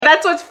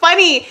That's what's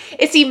funny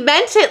is he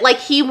meant it like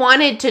he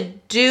wanted to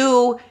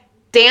do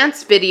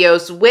dance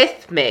videos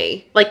with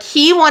me. Like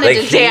he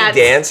wanted to dance.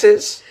 He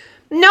dances?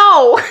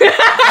 No.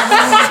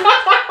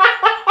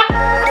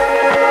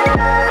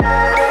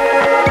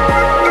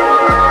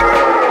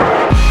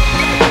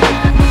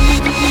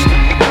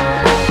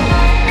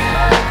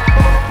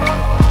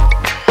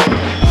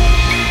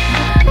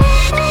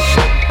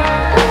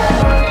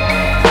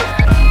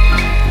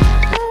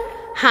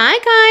 Hi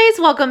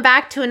guys, welcome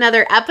back to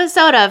another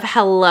episode of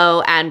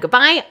Hello and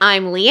Goodbye.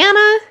 I'm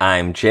Leanna.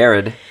 I'm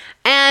Jared.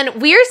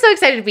 And we are so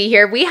excited to be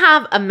here. We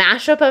have a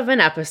mashup of an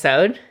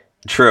episode.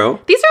 True.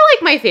 These are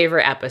like my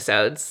favorite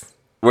episodes.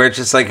 Where it's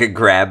just like a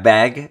grab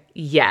bag?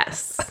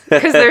 Yes,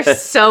 because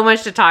there's so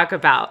much to talk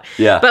about.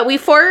 Yeah. But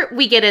before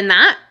we get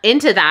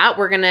into that,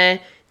 we're going to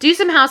do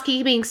some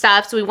housekeeping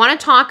stuff. So we want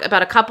to talk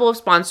about a couple of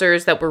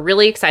sponsors that we're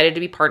really excited to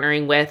be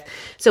partnering with.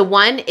 So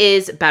one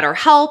is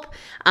BetterHelp.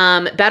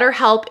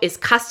 BetterHelp is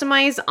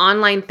customized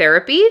online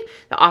therapy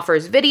that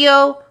offers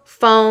video,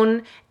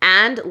 phone,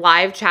 and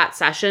live chat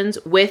sessions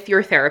with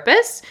your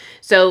therapist.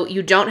 So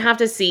you don't have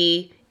to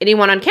see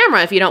anyone on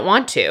camera if you don't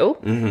want to.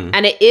 Mm-hmm.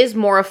 And it is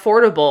more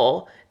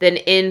affordable than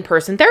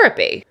in-person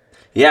therapy.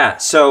 Yeah.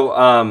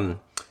 So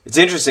it's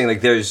interesting.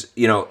 Like there's,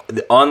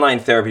 the online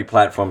therapy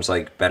platforms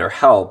like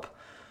BetterHelp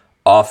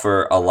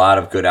offer a lot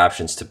of good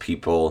options to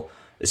people,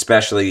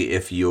 especially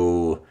if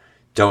you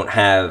don't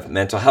have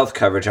mental health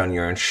coverage on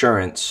your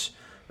insurance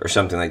or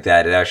something like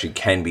that. It actually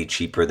can be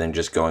cheaper than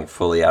just going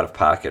fully out of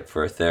pocket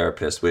for a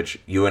therapist, which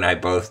you and I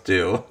both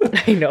do.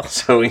 I know.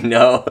 So we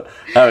know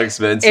how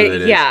expensive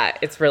it is. Yeah,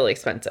 it's really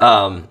expensive.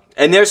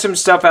 And there's some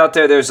stuff out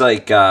there. There's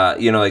like,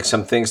 like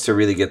some things to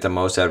really get the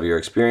most out of your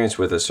experience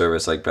with a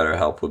service like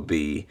BetterHelp would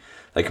be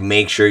like,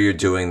 make sure you're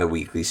doing the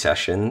weekly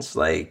sessions.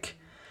 Like,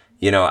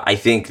 I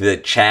think the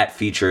chat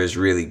feature is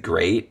really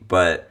great,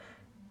 but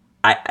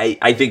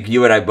I think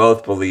you and I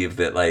both believe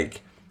that like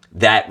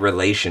that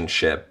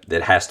relationship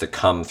that has to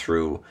come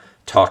through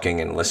talking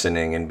and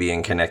listening and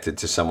being connected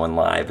to someone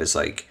live is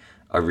like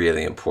a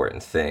really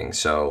important thing.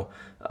 So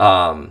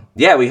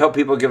we hope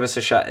people give it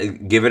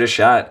a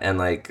shot and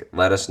like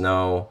let us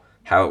know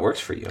how it works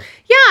for you.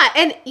 Yeah,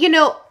 and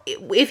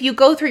if you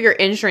go through your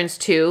insurance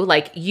too,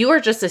 like you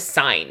are just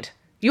assigned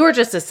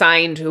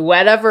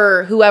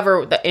whoever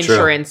the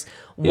insurance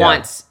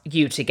wants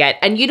you to get,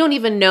 and you don't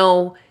even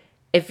know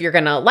if you're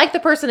going to like the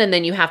person, and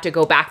then you have to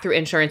go back through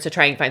insurance to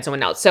try and find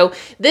someone else. So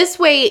this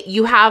way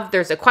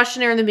there's a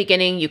questionnaire in the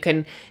beginning. You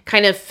can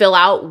kind of fill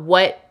out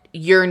what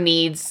your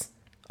needs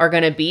are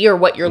going to be or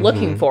what you're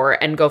looking for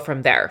and go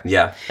from there.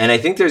 Yeah. And I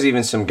think there's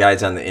even some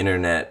guides on the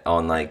internet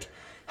on like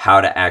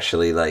how to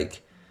actually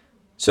like,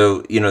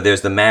 so, there's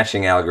the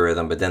matching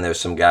algorithm, but then there's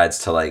some guides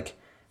to like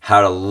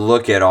how to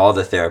look at all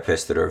the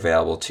therapists that are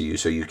available to you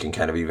so you can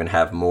kind of even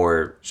have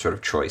more sort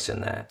of choice in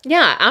that.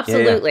 Yeah,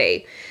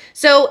 absolutely. Yeah.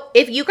 So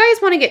if you guys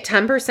want to get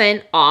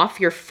 10% off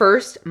your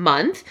first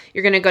month,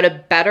 you're going to go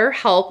to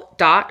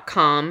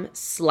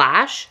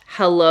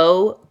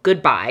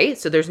betterhelp.com/hellogoodbye.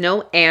 So there's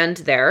no and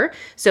there.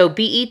 So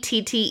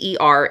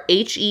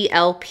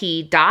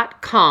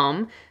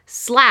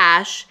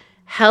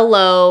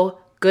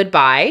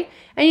betterhelp.com/hellogoodbye.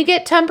 And you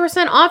get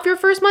 10% off your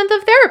first month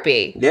of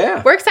therapy.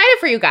 Yeah. We're excited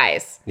for you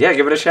guys. Yeah,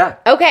 give it a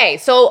shot. Okay,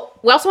 so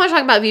we also want to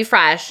talk about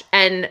VFresh.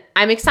 And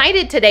I'm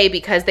excited today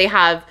because they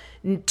have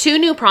 2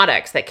 new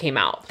products that came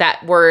out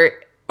that were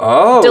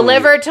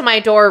delivered to my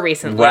door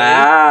recently.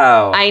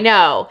 Wow. I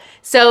know.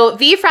 So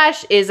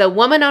VFresh is a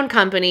woman-owned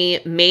company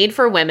made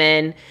for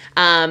women.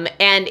 And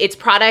it's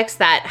products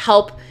that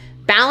help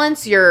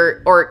balance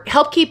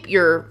help keep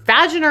your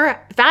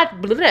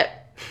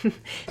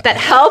that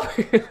help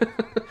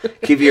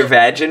keep your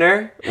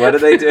vagina. What do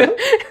they do?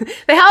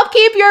 They help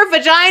keep your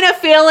vagina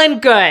feeling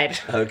good.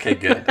 Okay,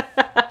 good.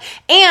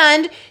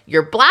 And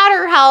your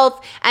bladder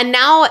health. And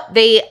now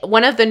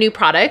one of the new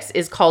products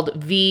is called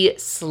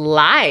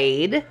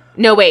V-Slide.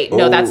 No, wait.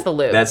 No, that's the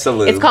lube. That's the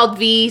lube. It's called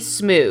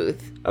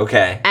V-Smooth.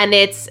 Okay. And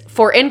it's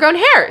for ingrown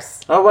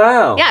hairs. Oh,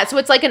 wow. Yeah, so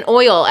it's like an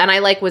oil, and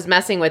I was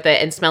messing with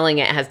it and smelling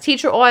it. It has tea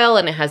tree oil,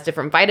 and it has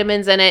different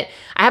vitamins in it.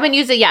 I haven't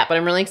used it yet, but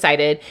I'm really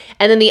excited.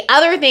 And then the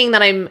other thing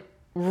that I'm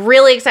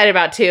really excited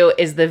about, too,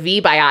 is the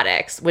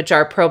V-Biotics, which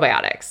are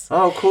probiotics.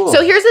 Oh, cool.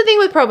 So here's the thing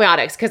with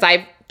probiotics, because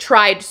I've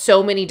tried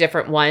so many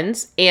different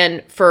ones,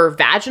 and for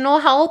vaginal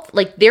health,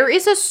 like there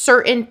is a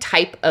certain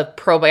type of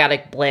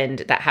probiotic blend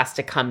that has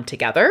to come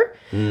together.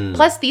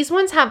 Plus these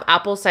ones have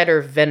apple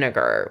cider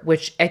vinegar,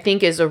 which I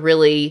think is a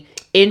really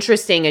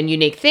interesting and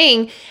unique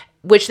thing,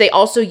 which they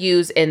also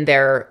use in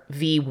their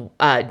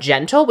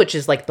Gentle, which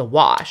is like the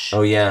wash.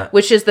 Oh yeah.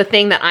 Which is the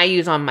thing that I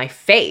use on my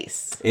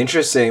face.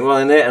 Interesting. Well,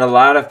 and a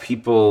lot of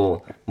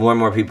people, more and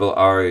more people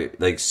are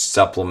like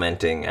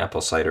supplementing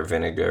apple cider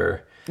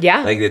vinegar.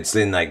 Yeah. Like it's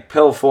in like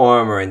pill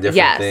form or in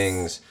different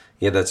things.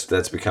 Yeah,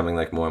 that's becoming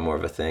like more and more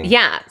of a thing.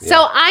 Yeah.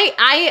 So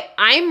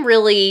I'm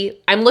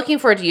looking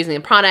forward to using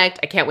the product.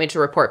 I can't wait to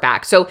report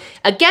back. So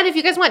again, if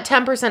you guys want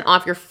 10%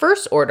 off your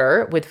first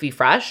order with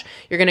VeeFresh,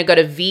 you're going to go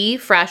to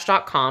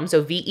veefresh.com.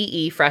 So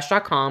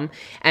veefresh.com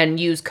and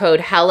use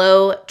code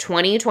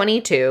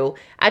HELLO2022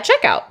 at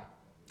checkout.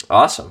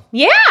 Awesome.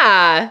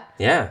 Yeah.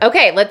 Yeah.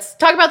 Okay, let's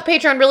talk about the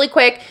Patreon really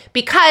quick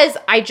because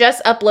I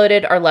just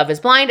uploaded our Love is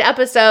Blind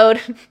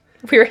episode.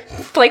 We were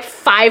like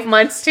 5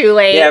 months too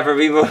late. Yeah, for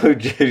people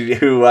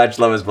who watched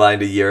Love is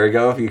Blind a year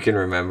ago, if you can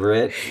remember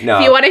it. No.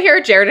 If you want to hear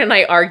Jared and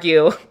I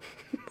argue,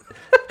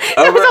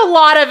 there was a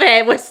lot of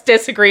it was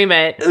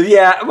disagreement.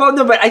 Yeah, well,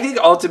 no, but I think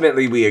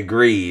ultimately we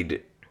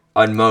agreed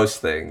on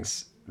most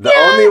things. The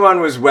only one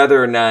was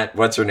whether or not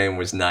what's-her-name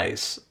was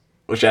nice,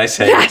 which I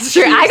said. That's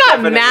true. I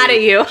got mad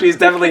at you. She's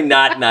definitely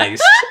not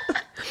nice.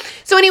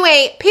 So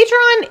anyway,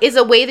 Patreon is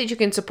a way that you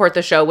can support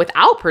the show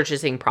without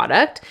purchasing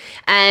product.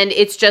 And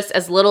it's just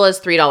as little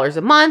as $3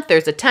 a month.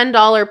 There's a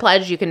 $10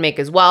 pledge you can make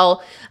as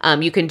well.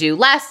 You can do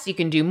less, you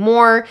can do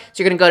more.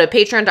 So you're going to go to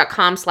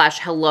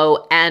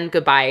patreon.com/hello and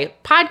goodbye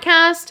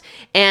podcast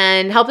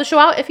and help the show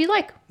out if you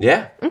like.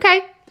 Yeah.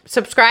 Okay.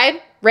 Subscribe,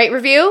 rate,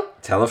 review.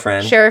 Tell a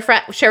friend. Share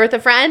with a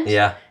friend.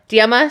 Yeah.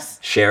 DM us.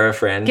 Share a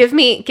friend. Give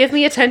me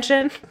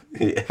attention.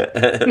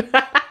 Yeah.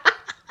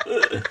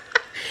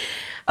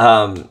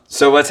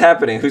 So what's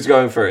happening? Who's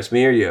going first?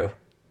 Me or you?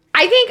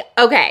 I think,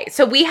 okay,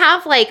 so we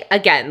have like a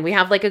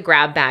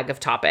grab bag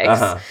of topics.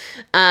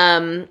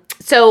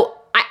 So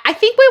I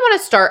think we want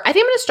to start, I'm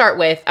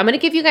going to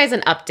give you guys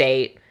an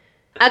update.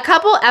 A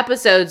couple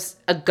episodes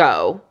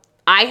ago,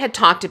 I had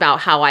talked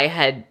about how I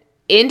had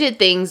ended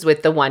things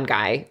with the one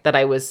guy that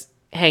I was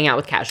hanging out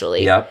with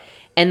casually. Yep.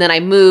 And then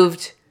I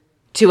moved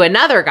to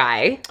another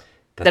guy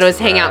that I was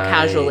hanging out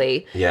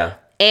casually. Yeah.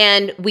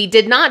 And we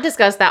did not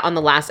discuss that on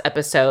the last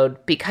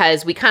episode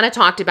because we kind of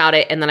talked about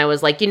it. And then I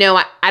was like,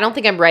 I don't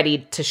think I'm ready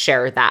to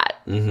share that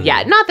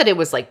yet. Not that it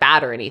was like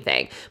bad or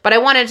anything, but I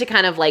wanted to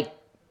kind of like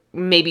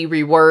maybe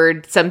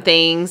reword some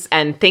things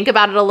and think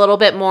about it a little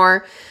bit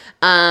more.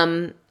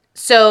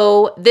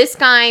 So this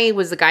guy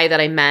was the guy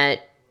that I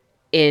met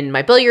in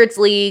my billiards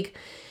league.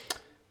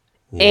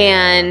 Yeah.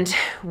 And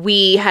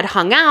we had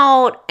hung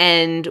out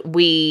and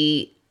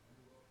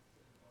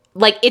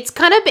it's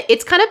kind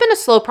of been a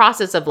slow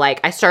process of like,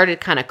 I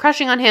started kind of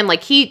crushing on him.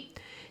 Like he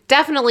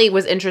definitely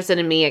was interested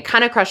in me. I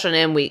kind of crushed on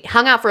him. We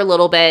hung out for a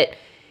little bit.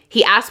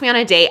 He asked me on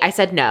a date. I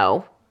said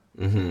no.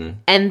 Mm-hmm.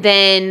 And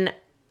then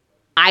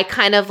I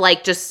kind of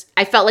like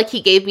I felt like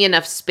he gave me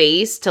enough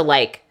space to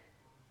like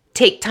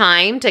take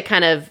time to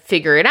kind of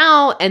figure it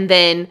out. And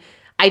then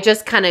I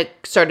just kind of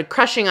started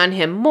crushing on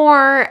him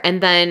more.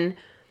 And then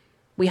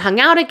we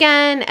hung out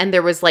again and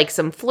there was like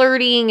some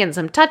flirting and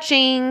some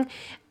touching.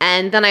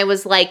 And then I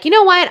was like, you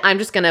know what? I'm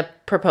just going to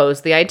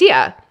propose the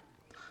idea.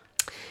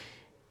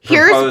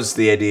 Propose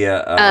the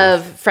idea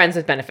of friends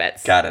with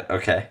benefits. Got it.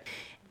 Okay.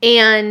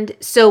 And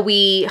so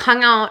we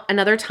hung out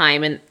another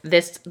time. And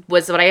this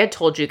was what I had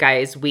told you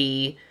guys.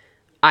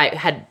 I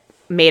had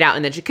made out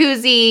in the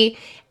jacuzzi.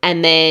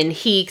 And then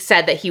he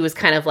said that he was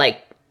kind of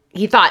like,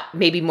 he thought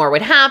maybe more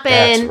would happen.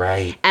 That's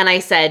right. And I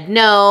said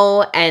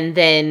no. And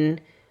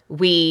then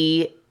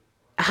we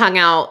hung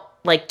out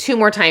like 2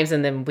 more times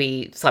and then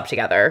we slept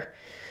together.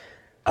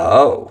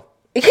 Oh.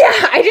 Yeah,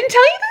 I didn't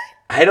tell you that?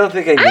 I don't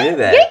think I knew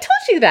that. Yeah, I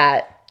told you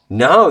that.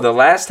 No, the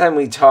last time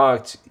we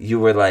talked, you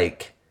were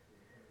like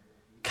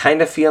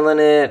kind of feeling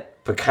it,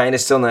 but kind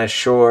of still not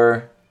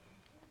sure.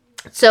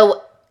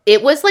 So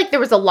it was like there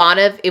was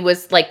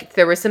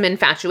some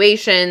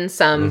infatuation,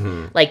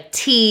 some like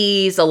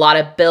tease, a lot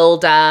of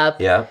buildup.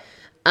 Yeah.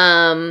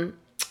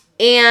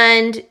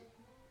 And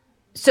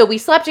so we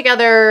slept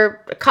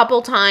together a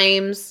couple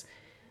times.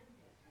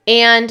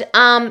 And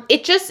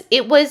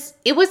it was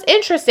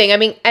interesting. I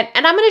mean, and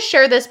I'm going to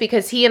share this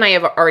because he and I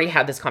have already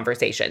had this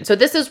conversation. So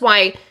this is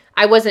why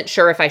I wasn't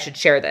sure if I should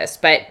share this.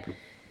 But,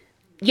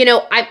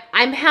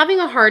 I'm having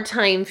a hard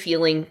time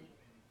feeling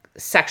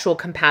sexual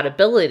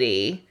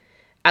compatibility,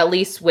 at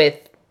least with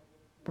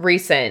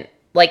recent,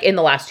 like in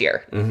the last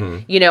year.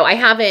 Mm-hmm. I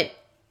haven't,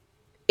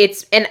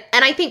 and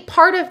I think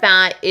part of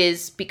that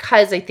is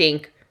because I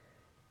think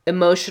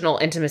emotional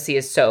intimacy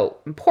is so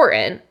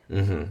important.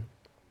 Mm-hmm.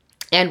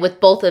 And with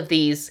both of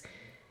these,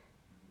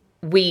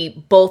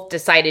 we both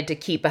decided to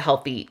keep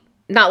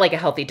not like a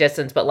healthy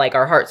distance, but like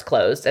our hearts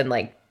closed and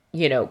like,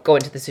 go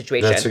into the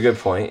situation. That's a good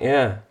point.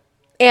 Yeah.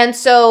 And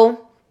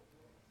so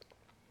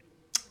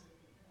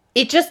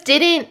it just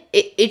didn't,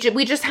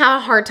 we just had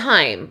a hard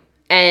time.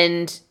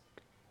 And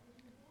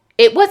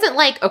it wasn't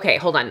like, okay,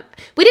 hold on.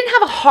 We didn't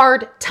have a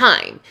hard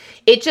time.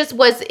 It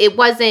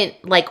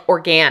wasn't like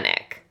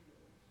organic.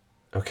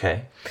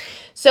 Okay.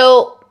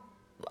 So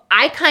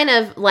I kind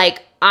of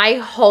like, I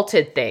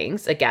halted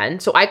things again.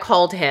 So I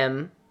called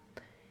him.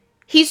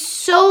 He's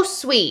so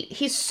sweet.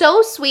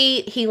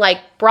 He like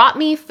brought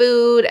me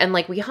food and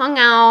like we hung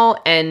out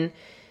and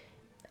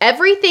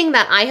everything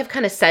that I have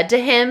kind of said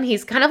to him,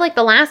 he's kind of like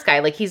the last guy.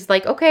 Like he's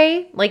like,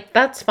 okay, like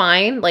that's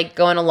fine. Like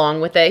going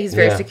along with it. He's a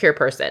very secure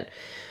person.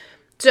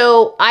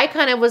 So I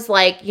kind of was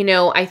like,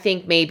 I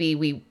think maybe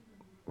we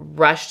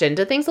rushed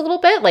into things a little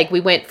bit. Like we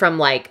went from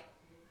like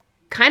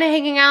kind of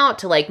hanging out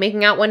to like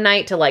making out one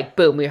night to like,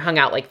 boom, we hung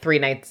out like 3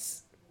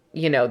 nights,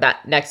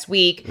 that next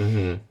week.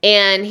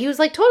 And he was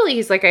like, totally.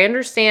 He's like, I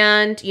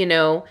understand,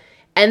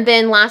 And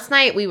then last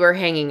night we were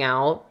hanging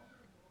out.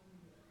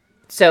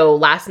 So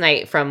last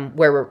night from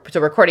where we're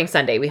recording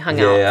Sunday, we hung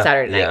out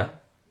Saturday night. Yeah.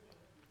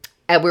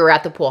 And we were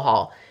at the pool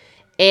hall.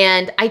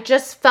 And I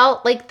just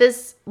felt like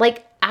this,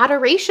 like,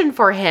 adoration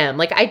for him.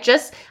 Like,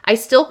 I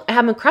still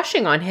am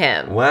crushing on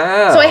him.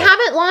 Wow. So I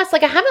haven't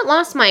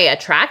lost my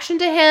attraction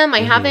to him.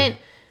 I haven't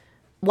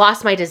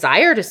lost my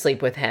desire to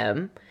sleep with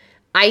him.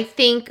 I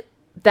think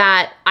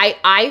that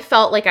I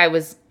felt like I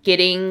was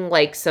getting,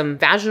 like, some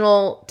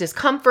vaginal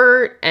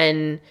discomfort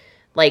and,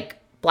 like,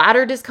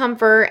 bladder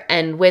discomfort.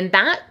 And when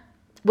that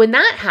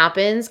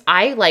happens,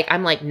 I'm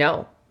like,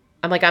 no.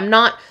 I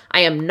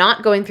am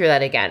not going through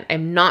that again.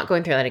 I'm not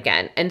going through that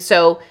again. And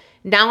so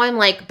now I'm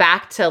like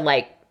back to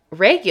like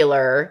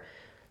regular.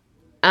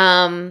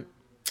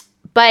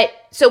 But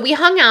so we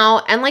hung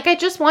out and like, I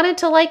just wanted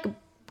to like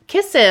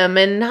kiss him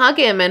and hug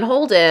him and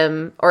hold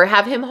him or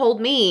have him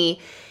hold me.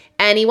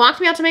 And he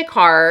walked me out to my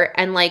car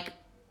and like,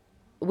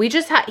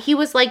 he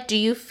was like,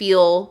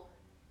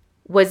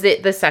 was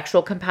it the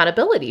sexual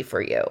compatibility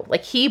for you?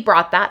 Like he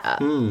brought that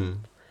up. And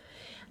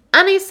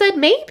I said,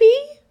 maybe.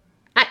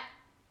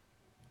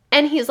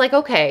 And he's like,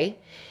 okay.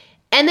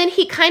 And then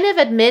he kind of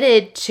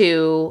admitted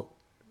to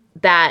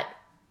that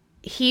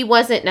he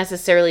wasn't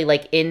necessarily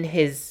like in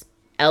his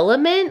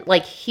element.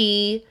 Like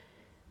he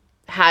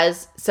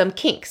has some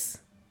kinks.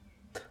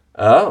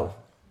 Oh.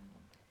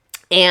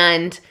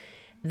 And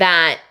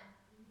that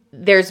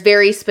there's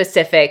very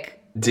specific.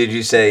 Did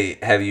you say,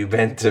 have you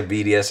been to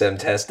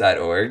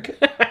bdsmtest.org?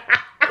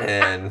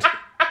 And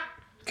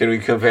can we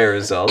compare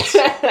results?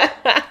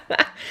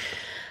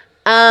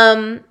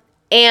 And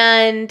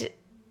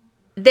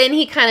then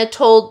he kind of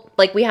told,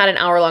 like, we had an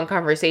hour-long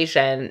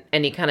conversation,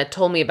 and he kind of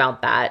told me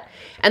about that.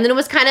 And then it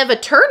was kind of a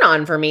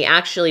turn-on for me,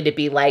 actually, to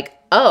be like,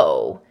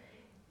 oh,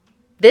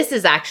 this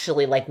is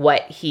actually, like,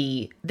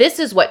 this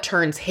is what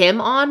turns him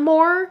on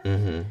more,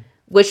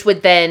 which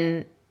would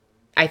then,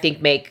 I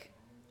think, make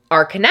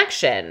our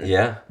connection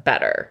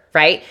better,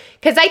 right?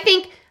 Because I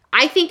think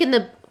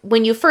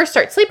when you first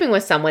start sleeping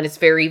with someone, it's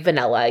very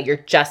vanilla. You're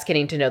just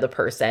getting to know the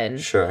person.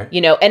 Sure.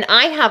 And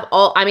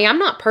I'm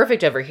not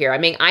perfect over here. I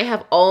mean, I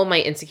have all my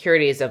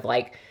insecurities of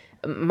like,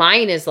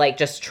 mine is like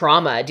just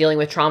trauma, dealing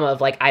with trauma of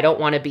like, I don't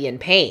want to be in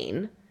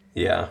pain.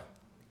 Yeah.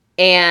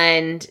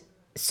 And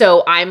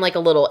so I'm like a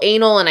little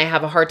anal and I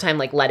have a hard time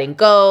like letting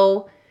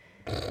go.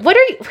 What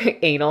are you,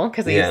 anal?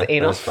 Because I use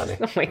anal. That's funny.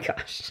 Oh my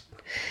gosh.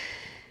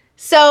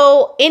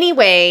 So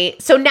anyway,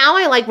 now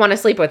I like want to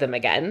sleep with him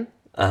again.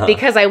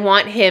 Because I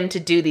want him to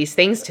do these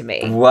things to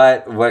me.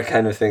 What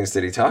kind of things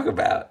did he talk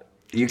about?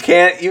 You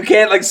can't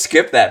like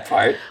skip that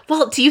part.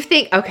 Well, do you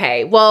think,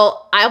 okay,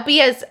 well,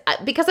 because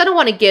I don't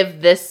want to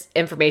give this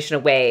information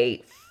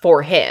away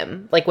for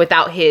him, like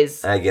without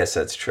his. I guess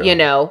that's true.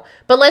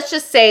 But let's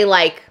just say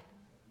like,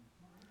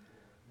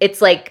 it's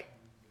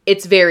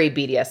very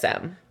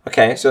BDSM.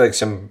 Okay, so like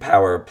some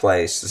power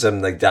play,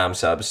 some like dom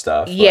sub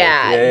stuff.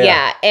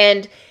 Yeah.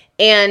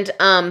 And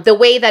the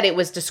way that it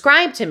was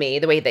described to me,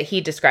 the way that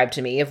he described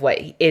to me of what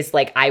is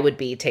like I would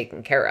be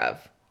taken care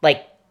of,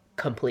 like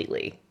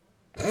completely.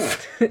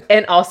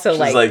 And also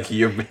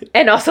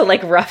and also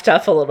like roughed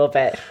up a little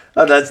bit.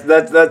 Oh,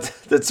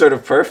 that's sort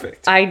of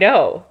perfect. I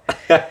know.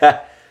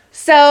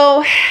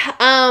 So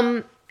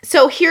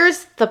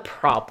here's the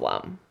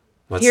problem.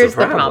 What's the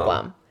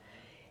problem?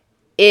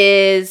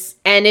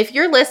 And if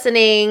you're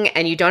listening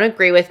and you don't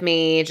agree with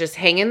me, just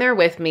hang in there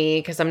with me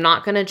because I'm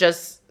not going to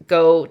just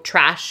go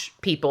trash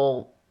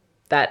people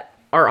that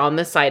are on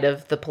the side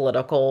of the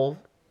political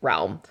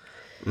realm.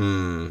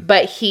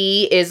 But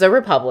he is a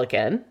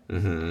Republican.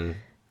 Mm-hmm.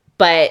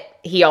 But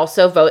he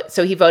also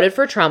he voted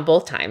for Trump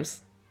both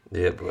times.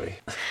 Yeah, boy.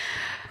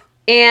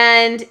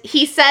 And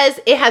he says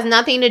it has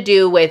nothing to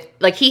do with,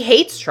 like, he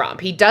hates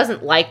Trump. He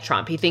doesn't like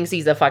Trump. He thinks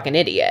he's a fucking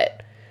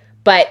idiot.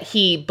 But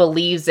he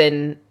believes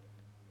in,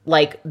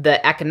 like,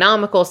 the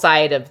economical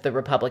side of the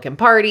Republican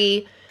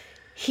Party.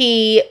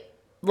 He,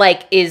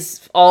 like,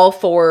 is all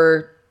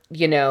for,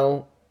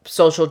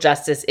 social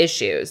justice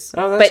issues.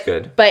 Oh, that's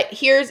good. But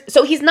he's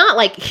not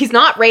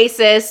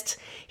racist.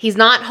 He's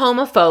not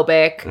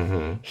homophobic.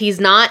 Mm-hmm. He's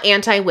not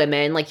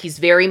anti-women. Like, he's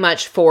very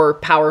much for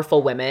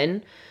powerful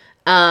women.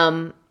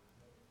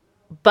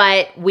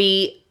 But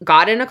we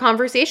got in a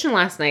conversation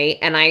last night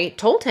and I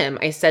told him,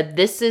 I said,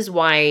 this is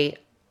why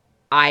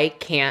I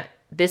can't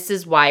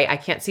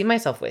see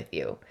myself with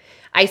you.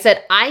 I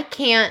said,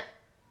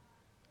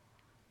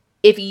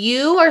 if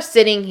you are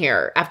sitting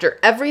here after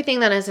everything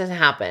that has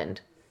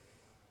happened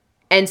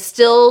and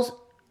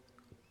still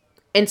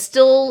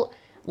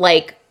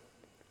like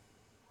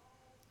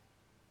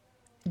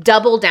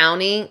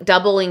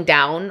doubling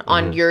down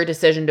on your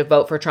decision to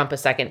vote for Trump a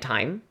second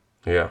time.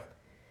 Yeah.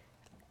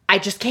 I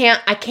just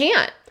can't. I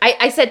can't.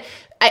 I said,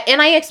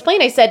 and I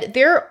explained, I said,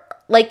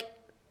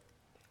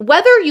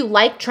 whether you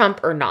like Trump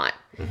or not,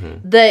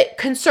 the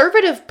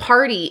Conservative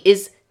Party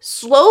is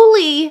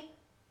slowly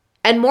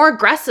and more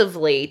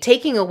aggressively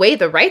taking away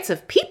the rights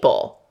of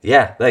people.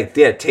 Yeah,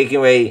 taking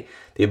away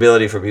the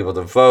ability for people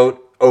to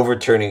vote,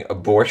 overturning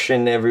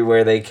abortion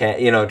everywhere they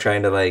can,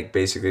 trying to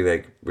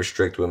basically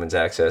restrict women's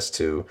access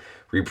to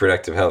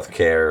reproductive health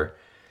care,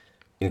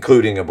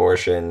 including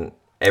abortion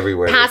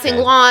everywhere. Passing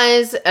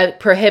laws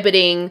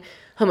prohibiting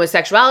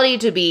homosexuality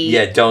to be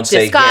don't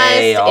say discussed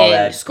gay, all in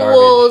that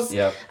schools.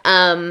 Yep.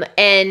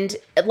 And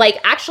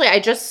actually I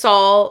just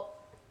saw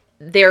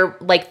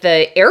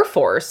the Air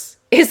Force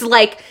is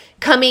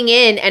coming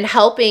in and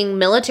helping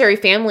military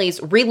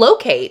families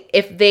relocate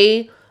if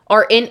they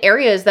are in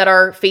areas that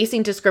are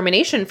facing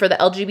discrimination for the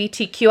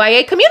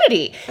LGBTQIA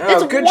community.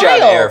 Oh, good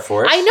job, Air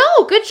Force. I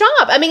know, good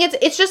job. I mean,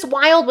 it's just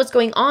wild what's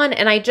going on.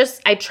 And I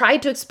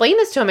tried to explain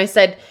this to him. I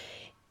said,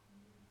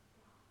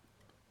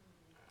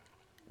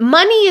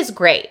 money is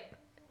great.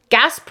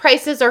 Gas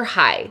prices are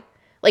high.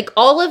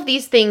 All of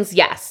these things,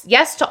 yes.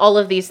 Yes to all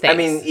of these things. I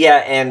mean,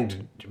 yeah,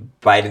 and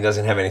Biden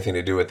doesn't have anything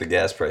to do with the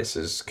gas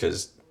prices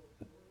because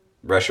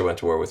Russia went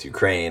to war with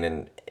Ukraine.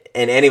 And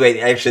anyway,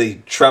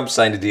 actually, Trump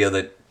signed a deal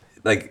that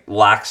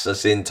locks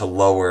us into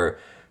lower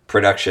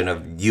production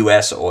of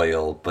U.S.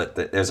 oil, but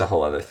there's a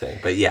whole other thing.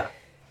 But yeah.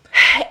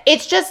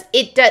 It's just,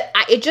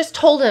 I just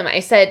told him,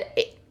 I said,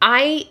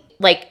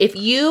 if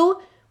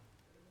you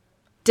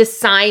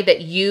decide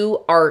that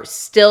you are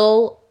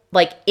still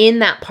in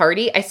that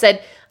party, I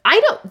said,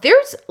 I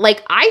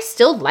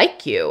still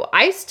like you.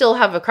 I still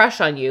have a crush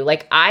on you.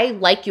 I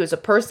like you as a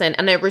person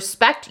and I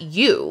respect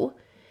you.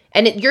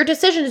 And your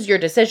decision is your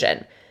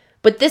decision.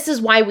 But this is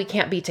why we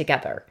can't be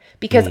together.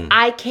 Because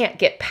I can't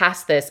get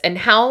past this. And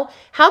how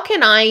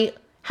can I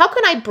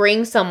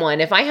bring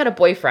someone, if I had a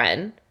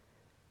boyfriend,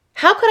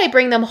 how could I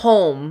bring them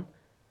home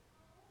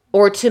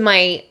or to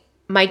my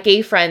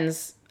gay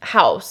friend's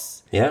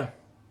house? Yeah.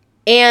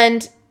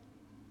 And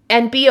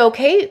be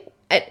okay,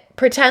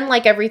 pretend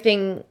like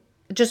everything,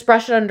 just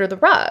brush it under the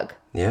rug.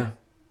 Yeah.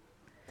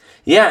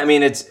 Yeah,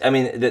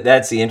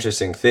 that's the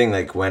interesting thing.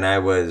 When I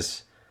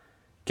was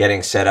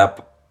getting set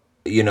up,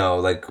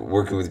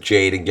 working with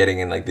Jade and getting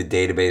in the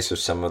database of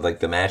some of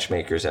the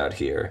matchmakers out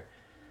here,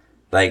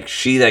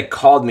 she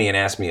called me and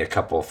asked me a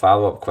couple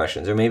follow-up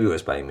questions, or maybe it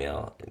was by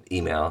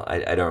email.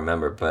 I don't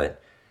remember,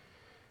 but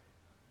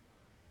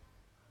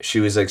she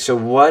was like, so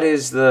what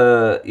is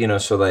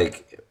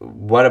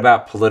what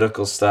about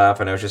political stuff?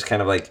 And I was just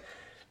kind of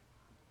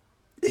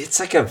it's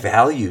a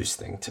values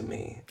thing to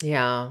me.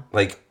 Yeah.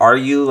 Are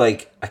you a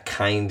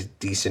kind,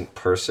 decent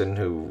person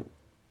who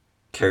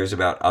cares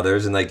about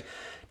others and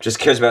just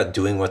cares about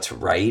doing what's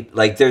right?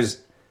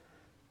 There's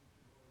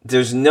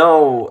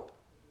no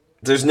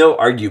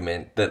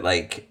argument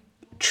that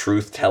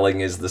truth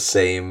telling is the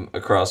same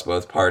across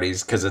both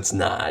parties, because it's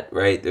not,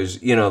 right? There's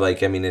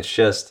it's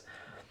just,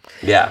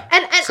 yeah.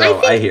 And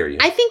so I hear you.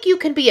 I think you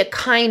can be a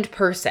kind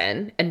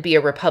person and be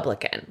a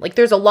Republican.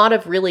 There's a lot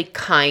of really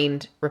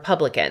kind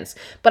Republicans,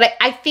 but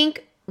I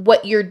think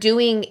what you're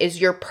doing is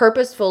you're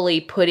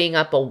purposefully putting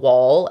up a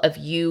wall of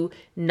you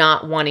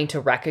not wanting to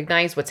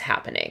recognize what's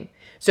happening.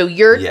 So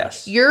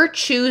you're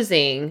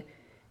choosing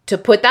to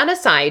put that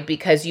aside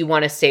because you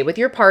want to stay with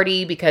your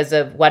party because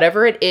of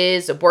whatever it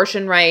is,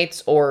 abortion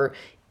rights or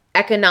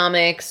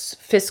economics,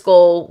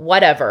 fiscal,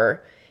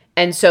 whatever.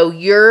 And so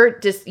you're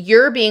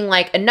being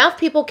enough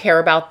people care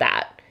about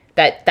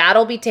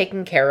that'll be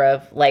taken care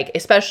of,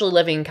 especially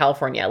living in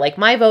California.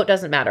 My vote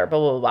doesn't matter, blah,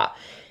 blah, blah,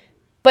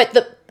 blah.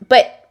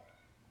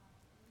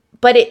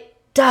 But it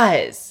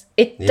does.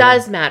 It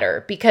does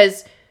matter,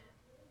 because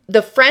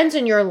the friends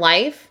in your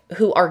life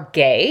who are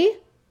gay,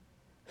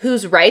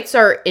 whose rights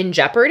are in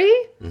jeopardy,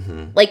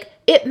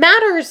 it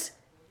matters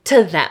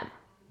to them.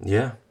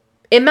 Yeah.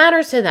 It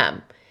matters to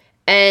them.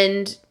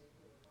 And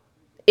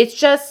it's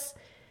just,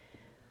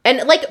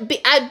 and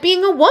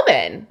being a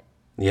woman.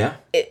 Yeah.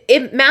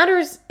 It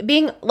matters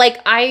being,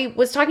 I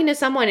was talking to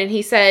someone and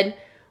he said,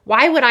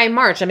 why would I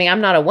march?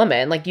 I'm not a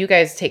woman. You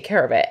guys take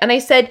care of it. And I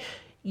said,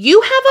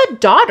 you have a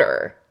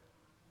daughter.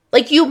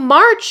 You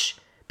march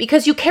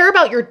because you care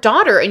about your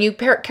daughter and you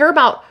care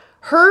about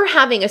her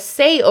having a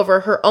say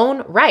over her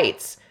own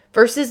rights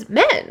versus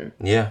men.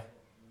 Yeah.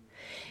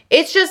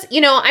 It's just,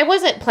 I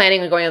wasn't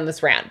planning on going on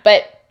this rant,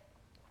 but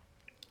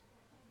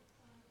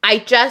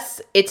I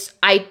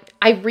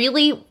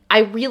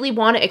really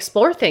want to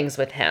explore things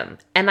with him,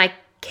 and I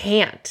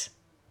can't.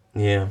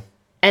 Yeah.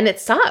 And it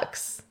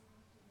sucks.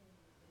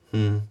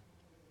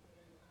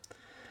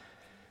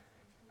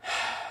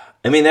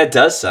 That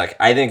does suck.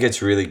 I think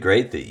it's really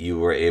great that you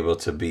were able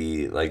to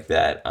be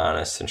that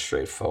honest and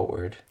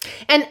straightforward.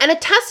 And a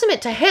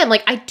testament to him,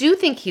 I do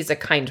think he's a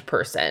kind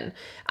person.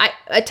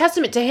 A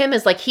testament to him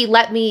is he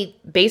let me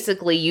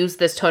basically use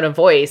this tone of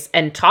voice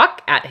and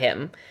talk at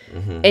him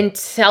and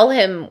tell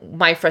him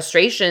my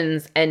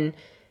frustrations and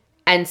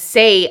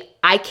say,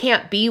 I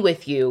can't be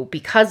with you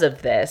because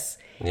of this.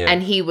 Yeah.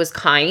 And he was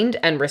kind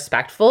and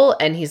respectful,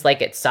 and he's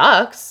it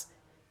sucks.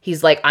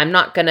 He's I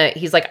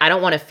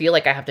don't want to feel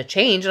like I have to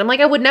change. And I'm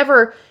I would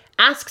never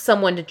ask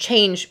someone to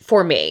change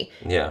for me.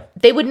 Yeah.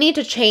 They would need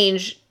to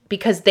change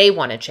because they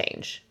want to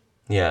change.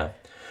 Yeah.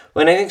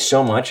 Well, and I think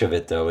so much of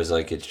it, though, is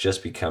like it's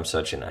just become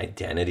such an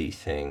identity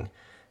thing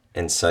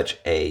and such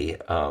a,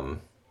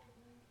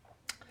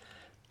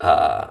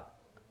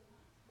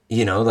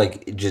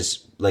 like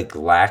just like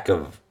lack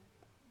of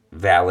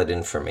valid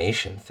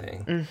information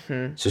thing.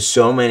 Mm-hmm.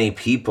 So many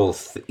people,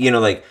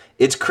 like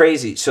it's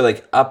crazy. So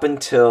like up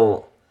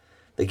until,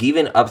 like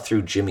even up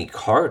through Jimmy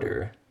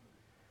Carter,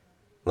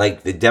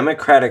 like the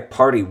Democratic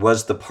Party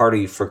was the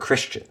party for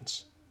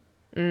Christians.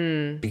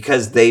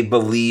 Because they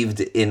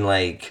believed in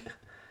like,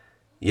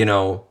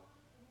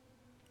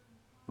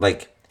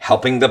 like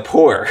helping the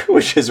poor,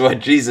 which is what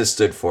Jesus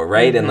stood for,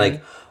 right? Mm-hmm. And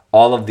like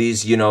all of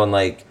these, and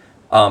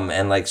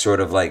like sort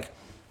of like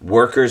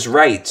workers'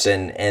 rights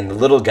and the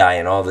little guy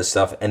and all this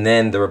stuff. And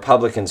then the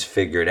Republicans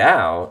figured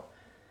out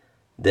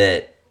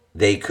that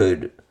they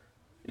could,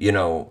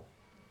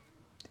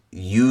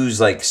 use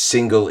like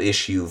single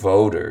issue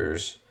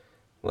voters,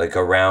 like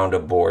around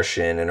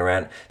abortion and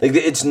around like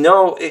it's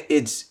not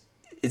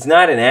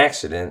an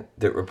accident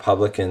that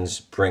Republicans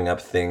bring up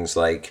things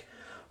like,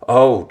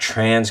 oh,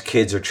 trans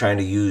kids are trying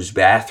to use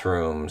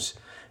bathrooms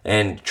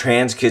and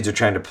trans kids are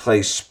trying to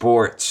play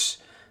sports.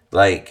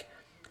 Like,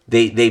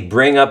 they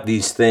bring up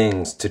these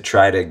things to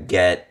try to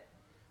get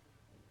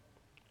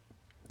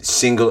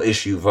single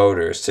issue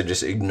voters to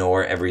just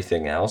ignore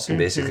everything else and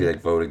basically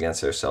like vote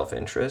against their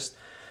self-interest.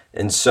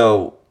 And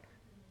so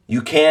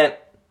you can't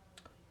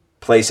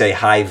place a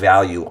high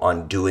value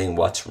on doing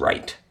what's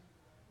right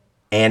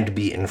and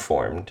be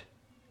informed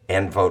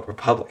and vote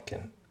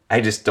Republican. I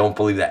just don't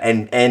believe that.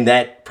 And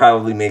that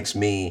probably makes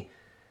me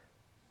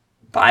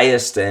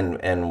biased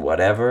and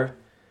whatever.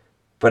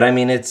 But I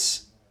mean,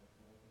 it's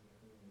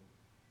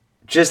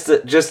just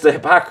the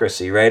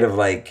hypocrisy, right? Of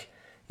like,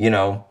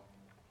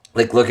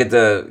 like look at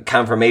the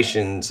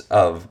confirmations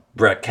of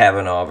Brett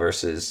Kavanaugh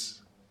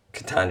versus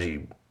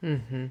Ketanji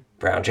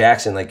Brown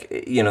Jackson. Like,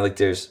 like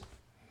there's,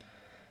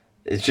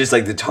 it's just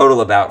like the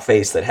total about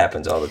face that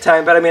happens all the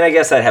time. But I mean, I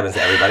guess that happens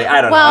to everybody.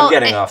 I don't know. I'm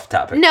getting off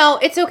topic. No,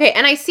 it's okay.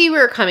 And I see where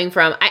you're coming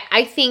from.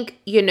 I think,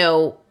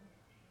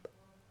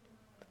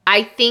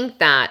 I think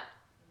that,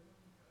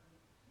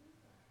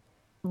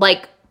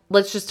 like,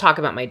 let's just talk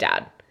about my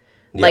dad.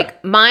 Yeah.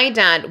 Like, my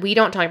dad, we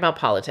don't talk about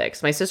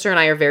politics. My sister and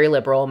I are very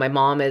liberal. My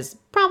mom is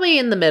probably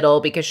in the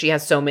middle because she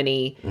has so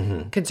many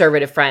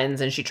conservative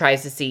friends and she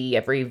tries to see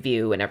every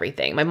view and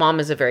everything. My mom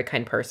is a very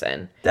kind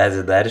person. That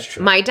is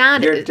true. My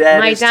dad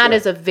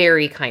is a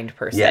very kind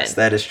person. Yes,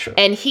 that is true.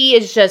 And he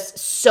is just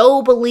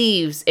so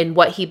believes in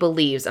what he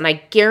believes. And I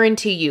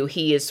guarantee you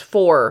he is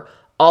for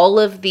all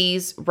of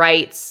these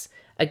rights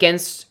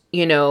against,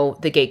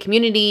 the gay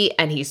community.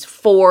 And he's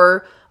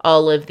for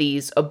all of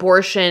these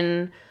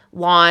abortion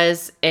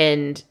laws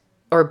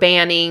or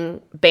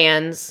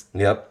bans.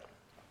 Yep.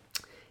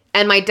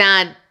 And my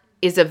dad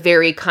is a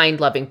very kind,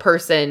 loving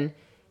person.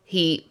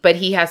 But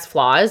he has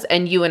flaws,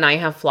 and you and I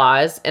have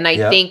flaws. And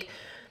I think,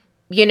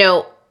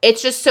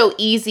 it's just so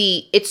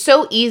easy. It's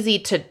so easy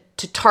to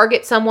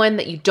target someone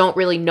that you don't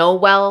really know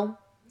well.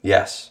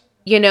 Yes.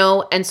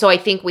 And so I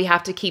think we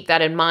have to keep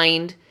that in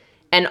mind.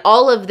 And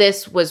all of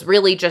this was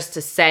really just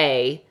to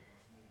say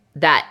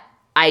that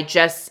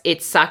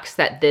it sucks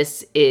that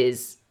this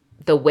is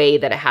the way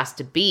that it has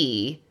to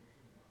be,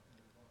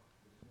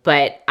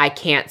 but I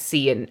can't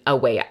see a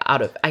way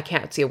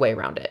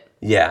around it.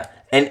 Yeah.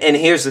 And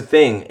here's the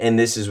thing, and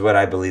this is what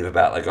I believe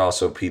about like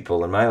also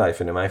people in my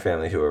life and in my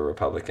family who are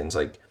Republicans.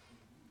 Like,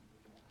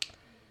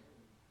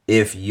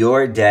 if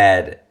your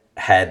dad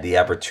had the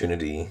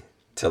opportunity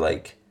to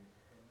like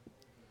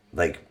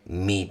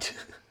meet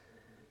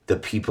the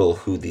people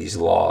who these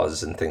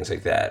laws and things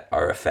like that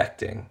are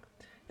affecting,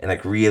 and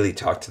like really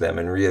talk to them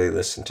and really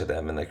listen to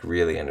them and like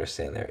really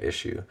understand their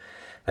issue,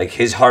 like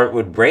his heart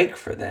would break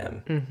for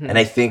them. And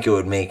I think it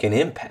would make an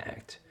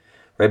impact,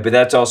 right? But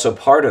that's also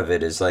part of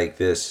it is like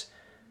this,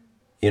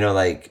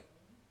 like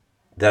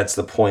that's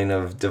the point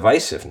of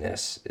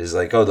divisiveness is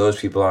like, oh, those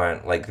people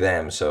aren't like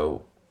them,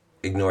 so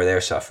ignore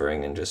their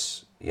suffering and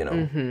just,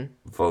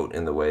 vote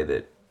in the way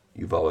that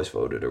you've always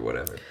voted or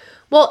whatever.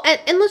 Well,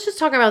 and let's just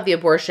talk about the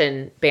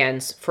abortion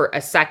bans for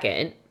a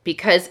second,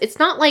 because it's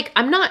not like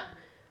I'm not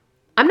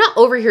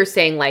over here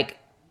saying like,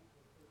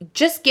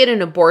 just get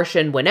an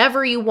abortion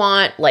whenever you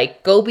want,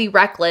 like go be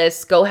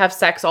reckless, go have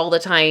sex all the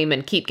time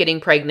and keep getting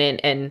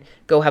pregnant and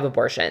go have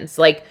abortions.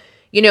 Like,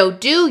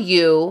 do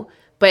you,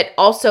 but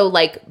also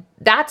like,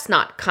 that's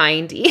not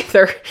kind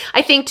either,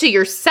 I think, to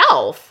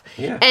yourself.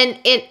 Yeah.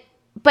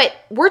 But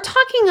we're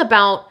talking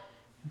about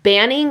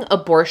banning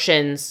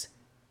abortions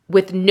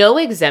with no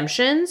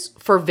exemptions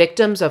for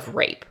victims of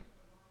rape.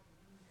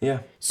 Yeah.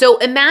 So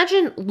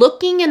imagine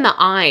looking in the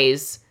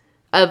eyes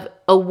of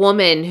a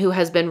woman who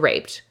has been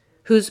raped,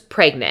 who's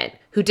pregnant,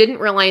 who didn't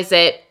realize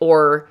it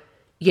or,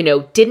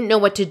 didn't know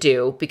what to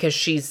do because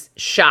she's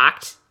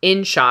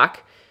in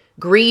shock,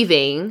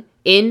 grieving,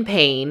 in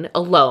pain,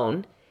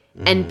 alone,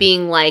 and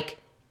being like,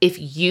 if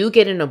you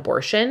get an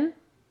abortion,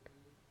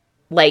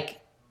 like,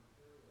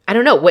 I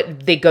don't know,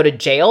 what, they go to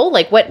jail?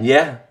 Like what?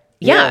 Yeah.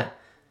 Yeah.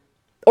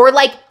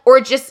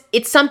 Or just,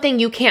 it's something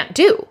you can't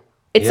do.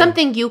 It's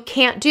something you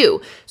can't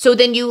do. So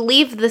then you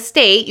leave the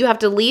state. You have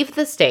to leave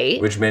the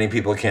state. Which many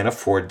people can't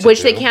afford to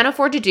Which they can't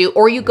afford to do.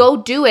 Or you go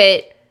do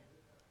it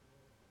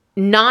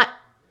not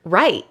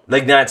right.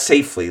 Like, not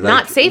safely. Like,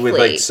 not safely. With,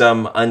 like,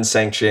 some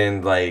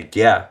unsanctioned, like,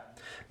 yeah.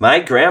 My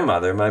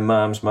grandmother, my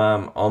mom's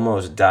mom,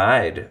 almost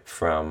died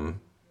from...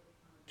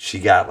 She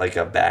got, like,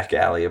 a back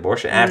alley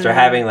abortion. After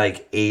having,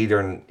 like, 8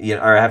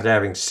 or after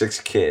having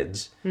 6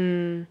 kids.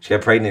 She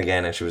got pregnant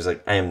again, and she was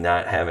like, I am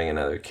not having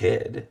another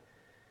kid.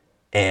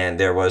 And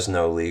there was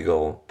no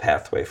legal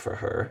pathway for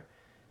her.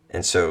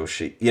 And so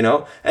she,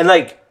 and,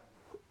 like,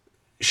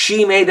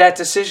 she made that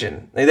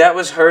decision. Like, that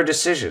was her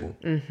decision.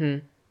 Mm-hmm.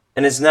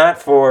 And it's not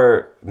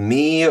for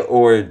me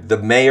or the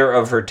mayor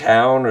of her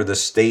town or the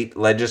state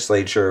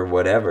legislature or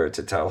whatever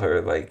to tell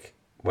her, like,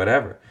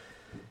 whatever.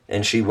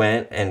 And she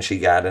went and she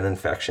got an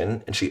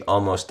infection and she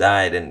almost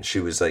died. And she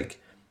was, like,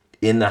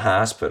 in the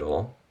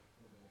hospital.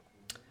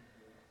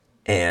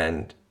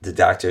 And the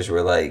doctors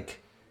were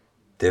like,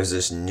 there's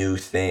this new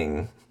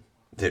thing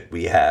that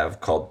we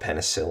have called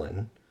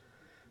penicillin.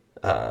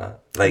 Wow.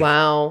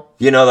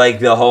 Like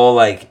the whole,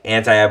 like,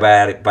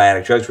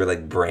 antibiotic drugs were,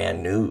 like,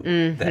 brand new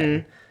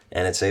then.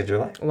 And it saved her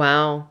life.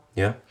 Wow.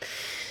 Yeah.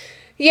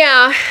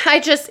 Yeah,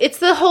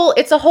 it's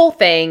a whole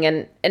thing,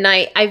 and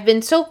I've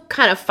been so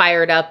kind of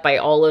fired up by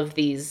all of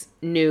these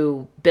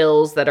new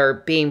bills that are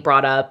being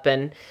brought up,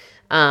 and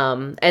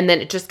then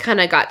it just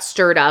kind of got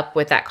stirred up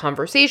with that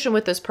conversation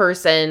with this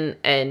person,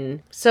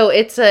 and so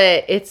it's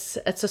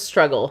a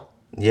struggle.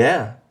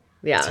 Yeah.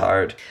 Yeah. It's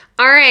hard.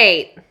 All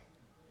right.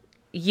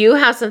 You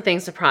have some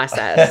things to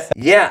process.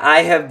 Yeah,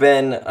 I have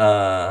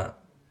been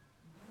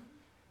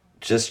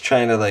just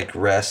trying to, like,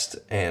 rest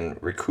and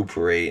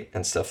recuperate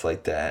and stuff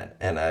like that.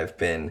 And I've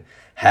been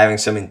having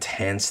some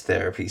intense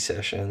therapy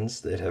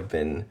sessions that have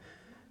been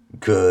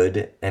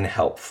good and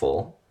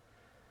helpful.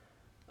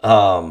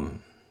 And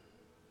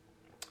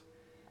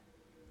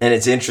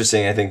it's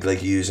interesting, I think,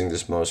 like, using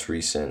this most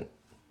recent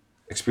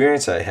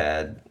experience I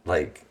had,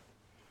 like,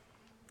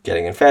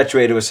 getting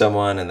infatuated with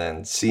someone and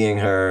then seeing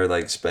her,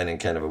 like, spending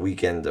kind of a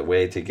weekend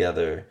away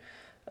together.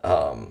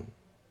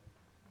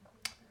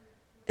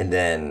 And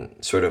then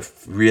sort of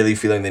really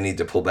feeling the need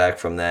to pull back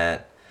from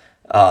that.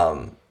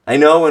 I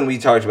know when we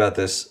talked about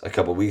this a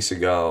couple weeks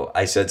ago,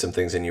 I said some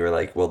things and you were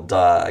like, well,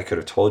 duh, I could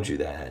have told you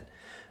that.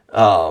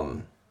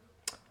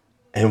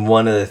 And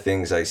one of the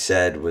things I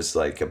said was,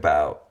 like,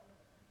 about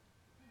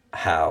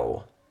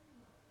how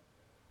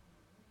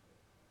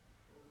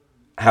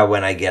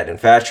when I get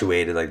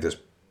infatuated, like, this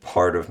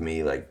part of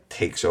me, like,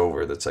 takes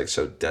over that's, like,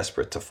 so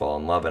desperate to fall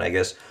in love. And I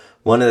guess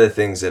one of the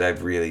things that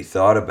I've really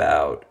thought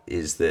about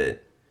is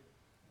that,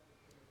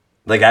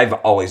 like, I've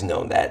always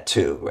known that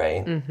too,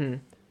 right? Mm-hmm.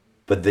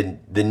 But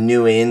the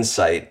new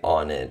insight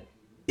on it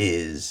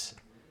is,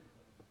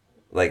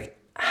 like,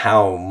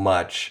 how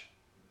much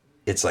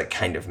it's, like,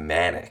 kind of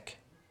manic.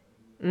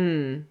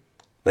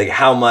 Like,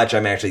 how much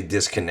I'm actually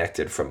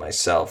disconnected from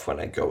myself when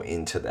I go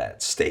into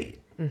that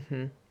state,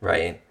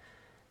 right?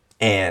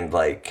 And,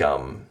 like,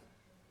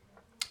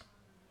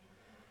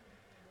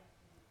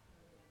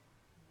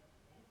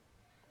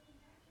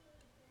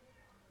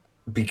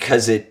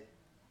 because it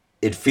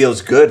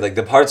feels good. Like,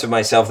 the parts of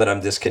myself that I'm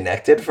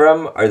disconnected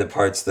from are the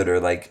parts that are,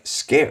 like,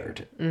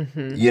 scared,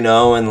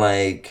 and,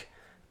 like,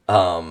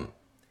 and,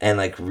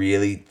 like,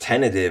 really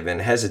tentative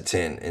and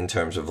hesitant in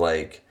terms of,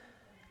 like,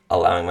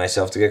 allowing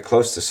myself to get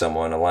close to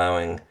someone,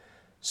 allowing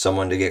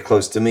someone to get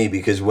close to me.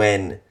 Because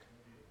when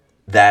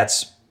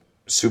that's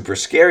super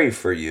scary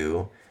for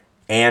you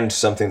and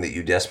something that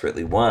you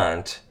desperately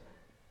want,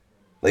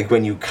 like,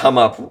 when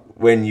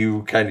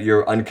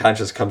your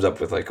unconscious comes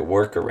up with, like, a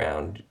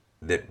workaround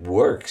that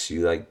works,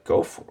 you, like,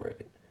 go for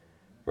it,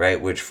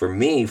 right? Which for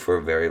me, for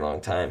a very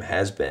long time,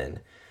 has been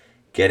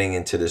getting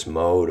into this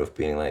mode of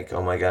being like,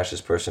 oh my gosh,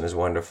 this person is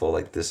wonderful,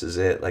 like, this is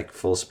it, like,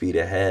 full speed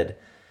ahead.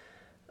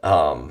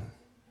 And,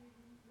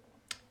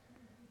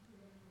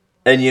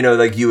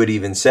 like, you had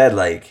even said,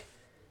 like,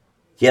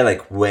 yeah,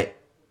 like, when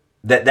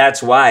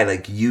that's why,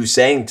 like, you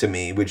saying to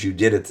me, which you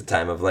did at the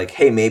time, of, like,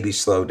 hey, maybe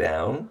slow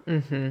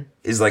down,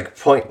 is, like,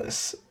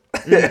 pointless.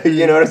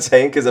 You know what I'm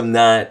saying? Because I'm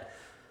not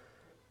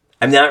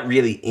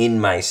really in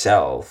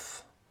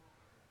myself.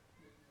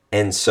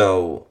 And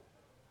so,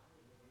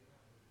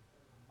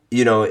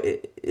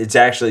 it's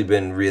actually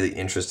been really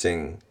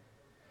interesting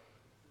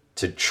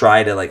to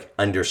try to, like,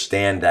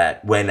 understand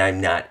that when I'm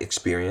not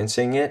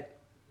experiencing it.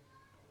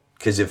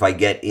 Because if I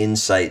get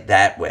insight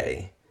that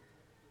way,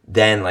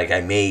 then, like,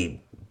 I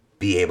may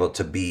be able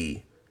to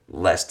be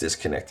less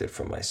disconnected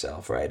from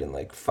myself, right? And,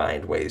 like,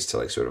 find ways to,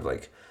 like, sort of,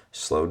 like,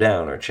 slow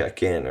down or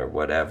check in or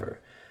whatever.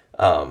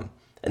 And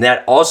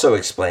that also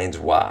explains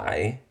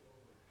why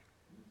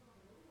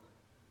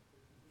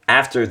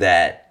after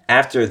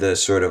the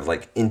sort of,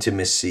 like,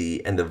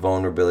 intimacy and the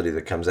vulnerability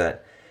that comes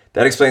that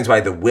explains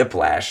why the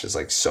whiplash is,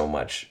 like, so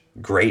much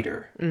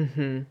greater.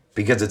 Mm-hmm.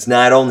 Because it's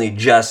not only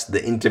just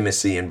the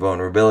intimacy and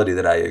vulnerability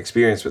that I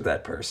experience with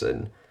that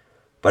person,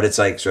 but it's,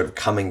 like, sort of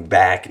coming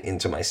back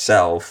into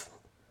myself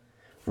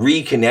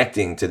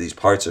reconnecting to these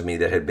parts of me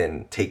that had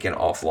been taken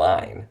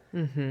offline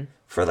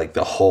for like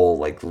the whole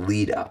like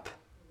lead up.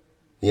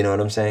 You know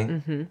what I'm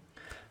saying?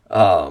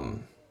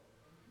 And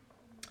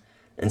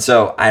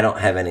so I don't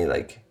have any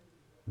like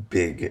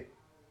big,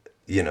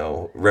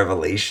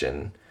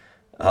 revelation,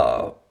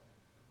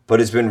 but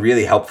it's been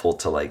really helpful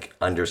to like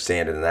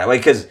understand it in that way.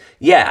 Because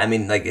I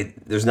mean,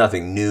 like there's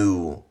nothing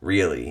new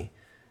really,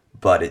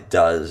 but it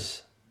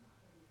does.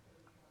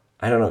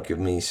 I don't know. Give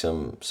me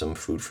some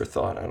food for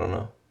thought. I don't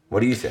know. What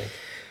do you think?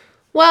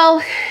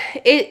 Well,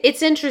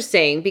 it's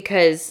interesting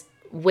because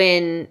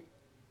when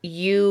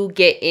you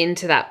get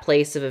into that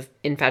place of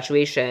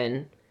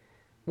infatuation,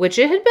 which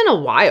it had been a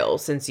while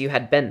since you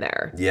had been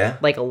there. Yeah.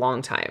 Like a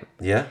long time.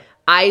 Yeah.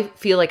 I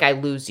feel like I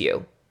lose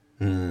you.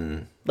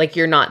 Like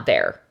you're not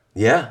there.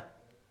 Yeah.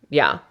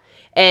 Yeah.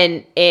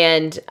 And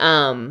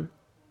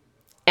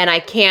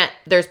I can't,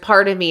 there's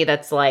part of me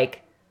that's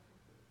like,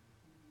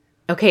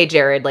 okay,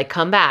 Jared, like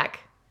come back.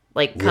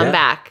 Like come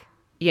back,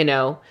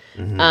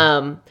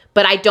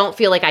 but I don't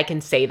feel like I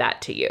can say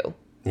that to you.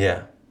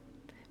 Yeah.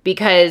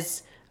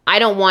 Because I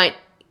don't want,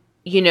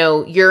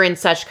 you're in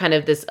such kind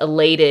of this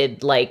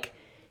elated, like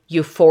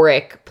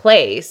euphoric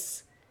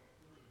place.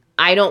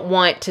 I don't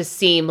want to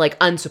seem like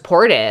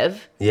unsupportive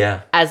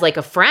as like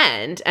a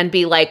friend and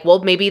be like,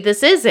 well, maybe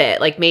this is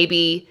it. Like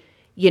maybe,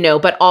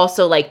 but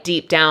also like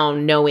deep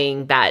down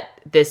knowing that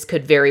this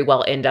could very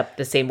well end up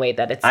the same way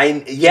that it's.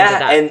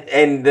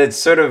 And that's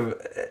sort of,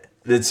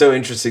 that's so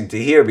interesting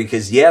to hear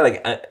because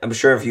like I'm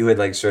sure if you had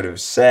like sort of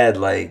said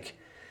like,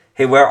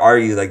 hey, where are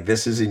you? Like,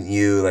 this isn't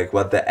you. Like,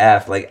 what the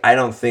F? Like, I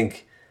don't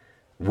think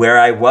where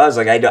I was,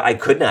 like, I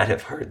could not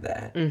have heard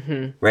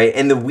that. Right?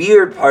 And the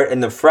weird part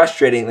and the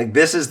frustrating, like,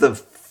 this is the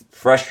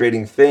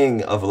frustrating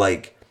thing of,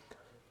 like,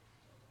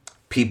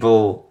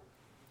 people,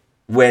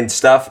 when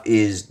stuff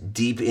is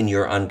deep in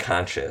your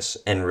unconscious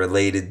and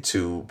related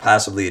to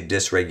possibly a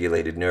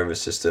dysregulated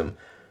nervous system,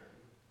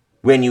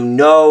 when you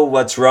know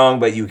what's wrong,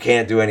 but you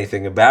can't do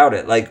anything about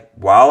it. Like,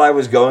 while I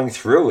was going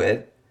through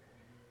it,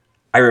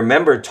 I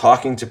remember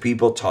talking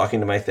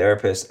to my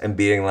therapist and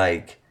being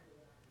like,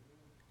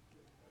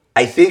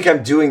 I think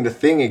I'm doing the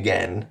thing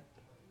again,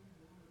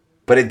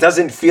 but it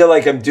doesn't feel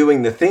like I'm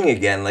doing the thing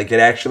again. Like it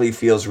actually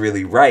feels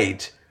really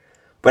right,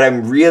 but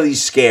I'm really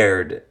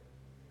scared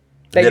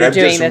that I'm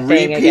just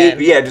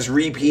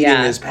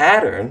repeating this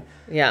pattern.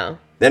 Yeah.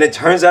 Then it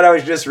turns out I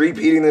was just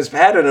repeating this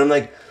pattern. I'm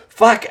like,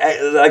 fuck,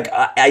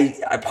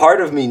 I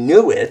part of me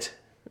knew it.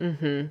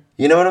 You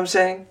know what I'm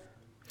saying?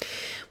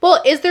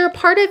 Well, is there a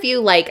part of you,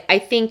 like, I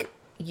think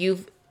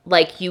you've,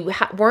 like,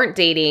 weren't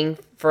dating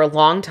for a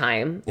long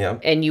time. Yeah.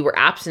 And you were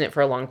abstinent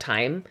for a long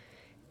time.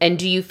 And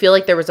do you feel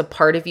like there was a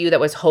part of you that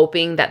was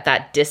hoping that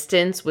that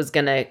distance was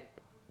going to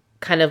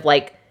kind of,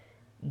 like,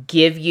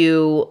 give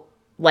you,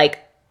 like,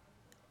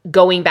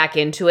 going back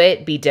into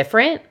it be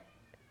different?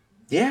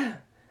 Yeah.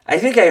 I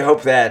think I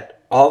hope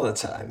that all the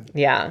time.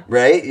 Yeah.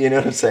 Right? You know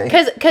what I'm saying?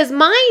 Because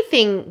my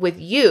thing with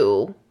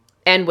you,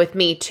 and with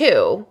me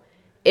too,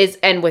 is,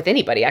 and with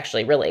anybody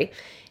actually, really,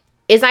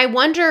 is I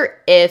wonder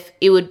if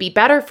it would be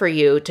better for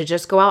you to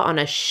just go out on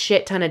a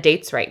shit ton of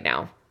dates right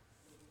now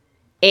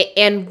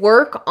and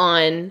work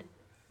on,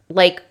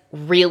 like,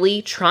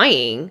 really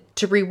trying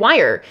to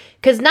rewire.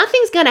 Because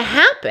nothing's going to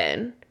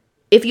happen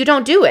if you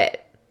don't do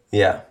it.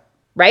 Yeah.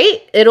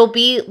 Right? It'll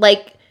be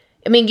like,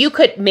 I mean, you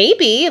could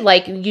maybe,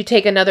 like, you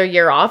take another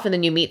year off and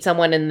then you meet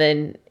someone and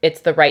then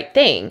it's the right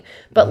thing.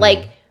 But,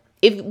 like,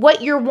 if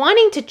what you're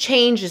wanting to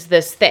change is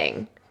this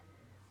thing,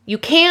 you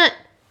can't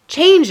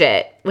change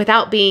it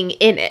without being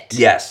in it.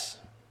 Yes.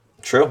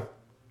 True.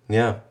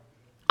 Yeah.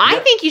 I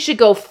think you should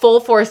go full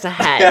force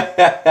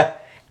ahead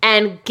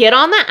and get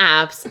on the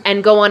apps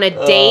and go on a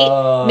date.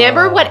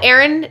 Remember what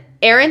Erin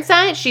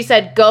said? She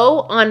said,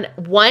 go on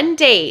one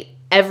date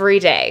every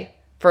day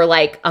for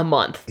like a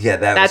month. Yeah,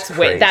 that's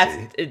crazy.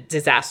 That's a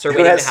disaster Who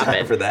waiting has to happen.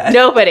 time for that?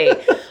 Nobody.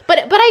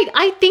 But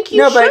I think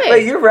you should.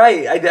 But you're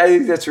right. I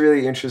think that's a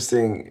really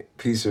interesting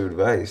piece of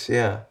advice.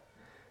 Yeah.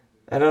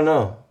 I don't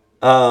know.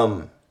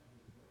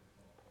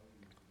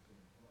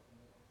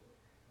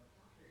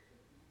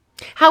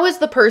 How is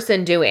the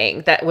person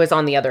doing that was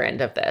on the other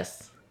end of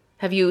this?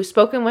 Have you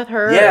spoken with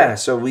her? Yeah,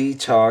 so we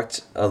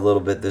talked a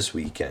little bit this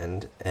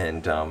weekend,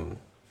 and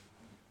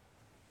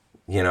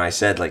I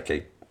said like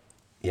I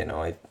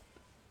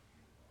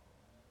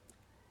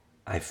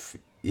feel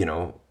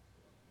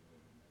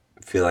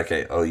like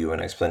I owe you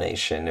an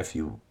explanation if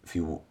you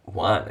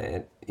want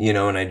it,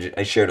 and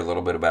I shared a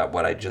little bit about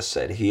what I just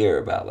said here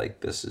about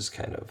like this is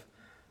kind of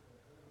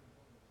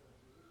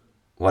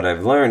what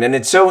I've learned. And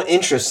it's so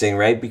interesting,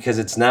 right? Because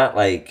it's not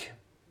like,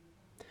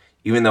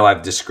 even though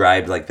I've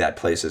described like that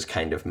place as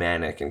kind of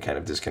manic and kind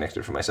of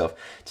disconnected from myself,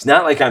 it's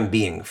not like I'm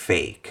being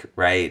fake,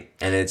 right?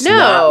 And it's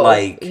not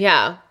like,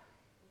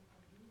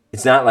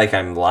 it's not like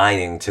I'm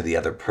lying to the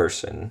other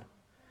person.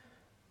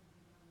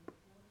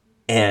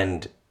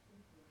 And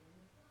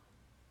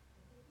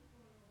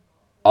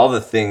all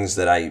the things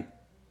that I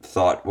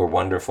thought were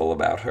wonderful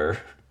about her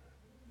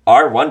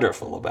are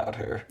wonderful about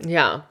her.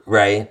 Yeah.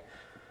 Right?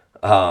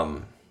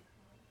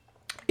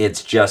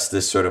 it's just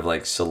this sort of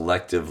like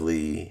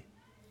selectively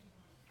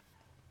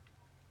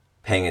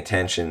paying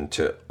attention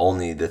to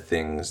only the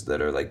things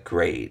that are like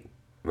great,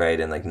 right?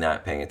 And like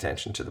not paying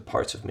attention to the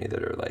parts of me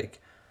that are like,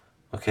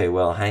 okay,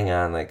 well, hang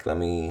on, like let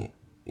me,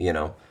 you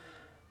know.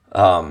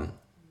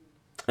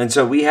 And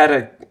so we had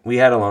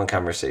a long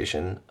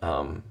conversation.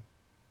 I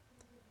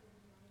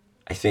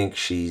think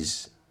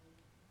she's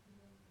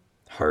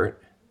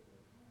hurt,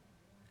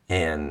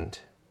 and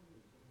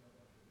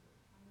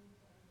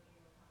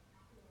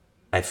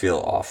I feel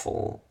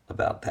awful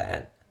about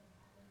that.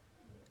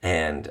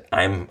 And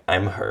I'm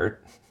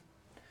hurt.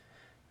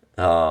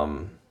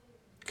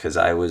 'Cause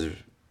I was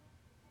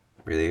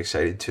really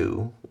excited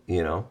too,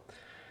 you know.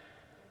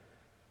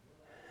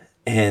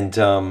 And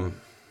so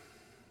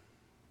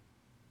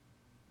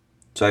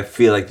I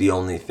feel like the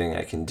only thing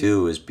I can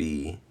do is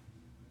be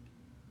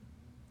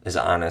as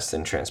honest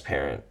and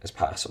transparent as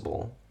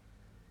possible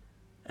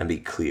and be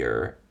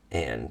clear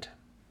and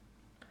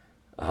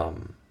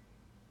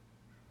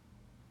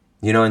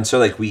you know, and so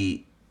like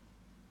we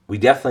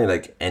definitely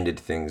like ended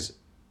things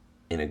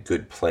in a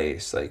good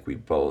place. Like we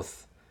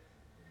both,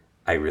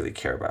 I really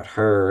care about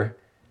her,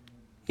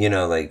 you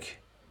know, like.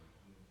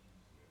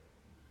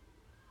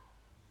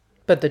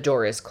 But the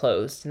door is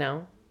closed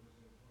now.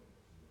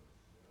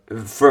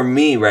 For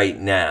me right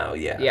now,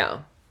 yeah.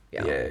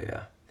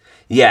 Yeah.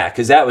 Yeah,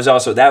 because that was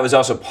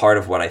also part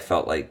of what I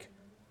felt like.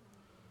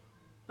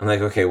 I'm like,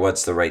 okay,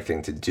 what's the right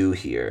thing to do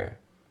here?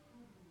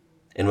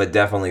 And what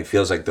definitely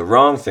feels like the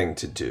wrong thing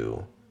to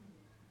do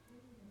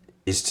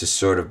is to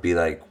sort of be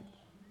like,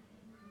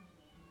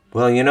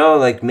 well, you know,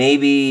 like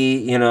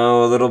maybe, you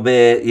know, a little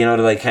bit, you know,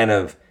 to like kind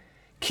of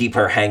keep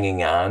her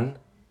hanging on,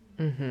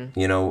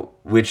 you know,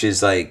 which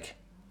is like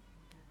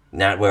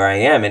not where I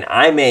am. And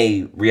I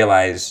may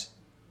realize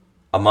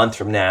a month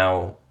from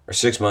now or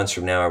 6 months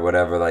from now or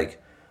whatever,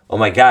 like, oh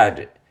my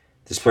God,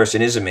 this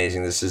person is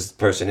amazing. This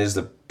person is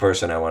the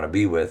person I want to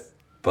be with.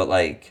 But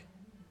like,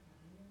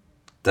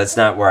 that's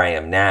not where I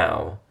am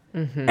now.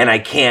 And I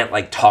can't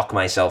like talk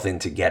myself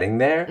into getting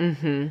there.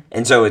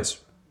 And so it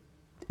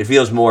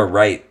feels more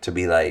right to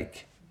be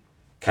like,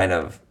 kind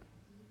of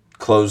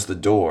close the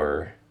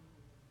door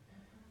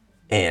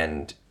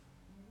and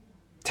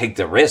take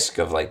the risk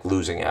of like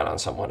losing out on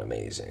someone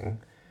amazing.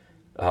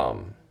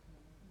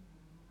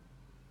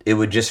 It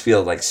would just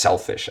feel like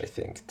selfish, I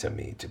think, to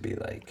me to be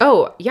like,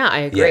 oh yeah, I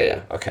agree.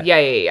 Yeah, okay.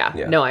 Yeah.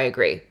 No, I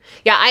agree.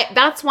 Yeah,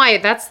 that's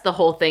the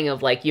whole thing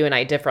of like you and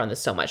I differ on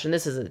this so much, and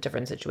this is a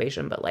different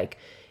situation, but like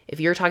if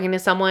you're talking to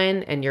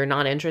someone and you're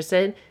not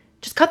interested,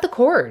 just cut the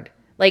cord.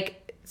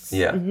 Like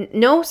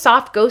no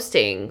soft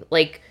ghosting.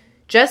 Like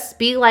just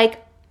be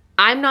like,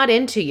 I'm not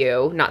into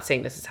you. Not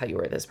saying this is how you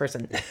were this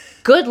person.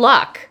 Good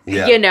luck.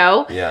 You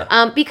know?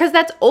 Yeah. Because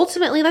that's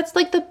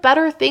like the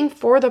better thing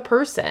for the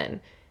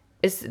person.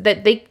 Is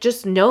that they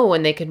just know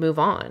when they can move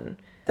on.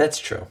 That's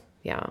true.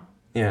 Yeah.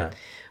 Yeah.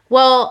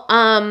 Well,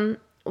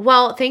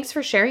 thanks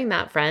for sharing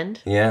that,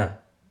 friend. Yeah.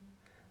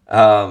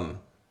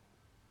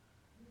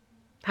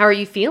 How are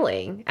you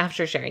feeling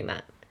after sharing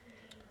that?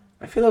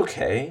 I feel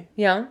okay.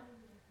 Yeah.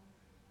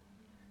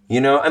 You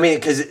know, I mean,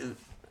 because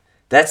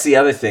that's the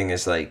other thing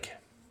is like,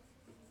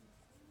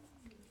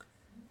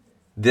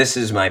 this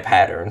is my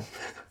pattern.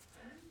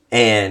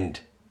 And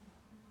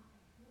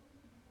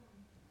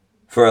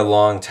for a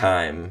long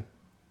time,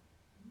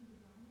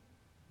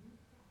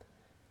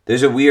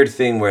 there's a weird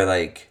thing where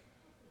like,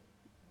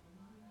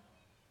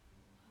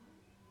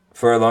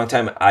 for a long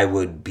time, I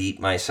would beat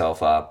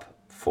myself up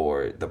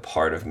for the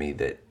part of me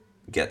that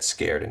gets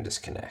scared and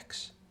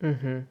disconnects.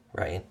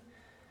 Right?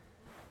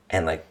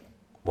 And like,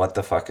 what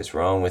the fuck is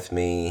wrong with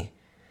me?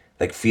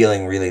 Like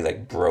feeling really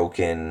like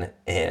broken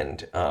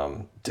and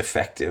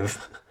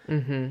defective,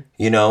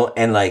 you know?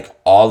 And like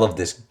all of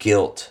this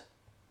guilt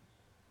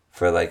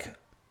for like,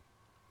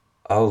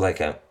 oh,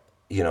 like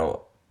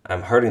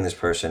I'm hurting this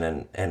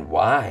person and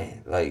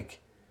why? Like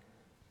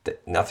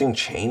nothing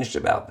changed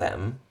about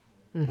them.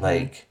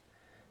 Like,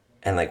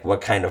 and like,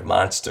 what kind of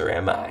monster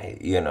am I,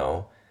 you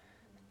know?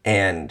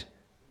 And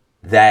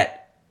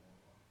that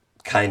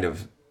kind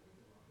of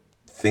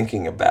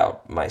thinking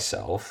about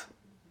myself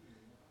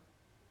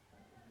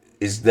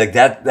is like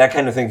that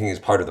kind of thinking is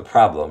part of the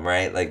problem,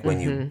 right? Like when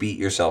you beat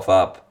yourself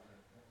up,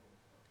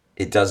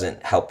 it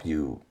doesn't help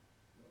you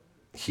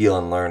heal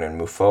and learn and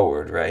move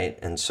forward, right?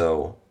 And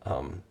so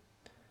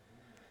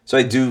so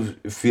I do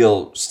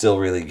feel still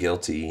really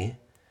guilty,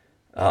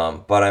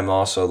 but I'm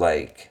also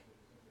like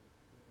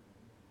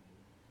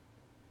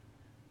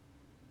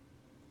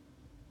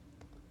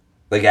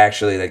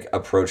actually like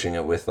approaching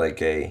it with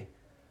like a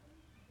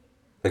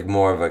like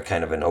more of a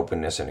kind of an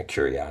openness and a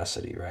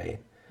curiosity, right?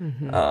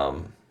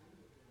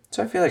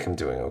 So I feel like I'm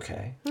doing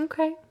okay.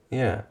 Okay.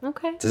 Yeah.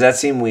 Okay. Does that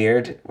seem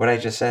weird, what I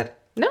just said?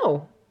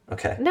 No.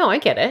 Okay. No, I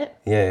get it.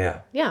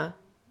 Yeah.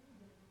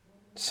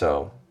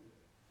 So,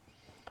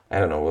 I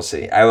don't know. We'll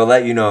see. I will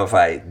let you know if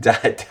I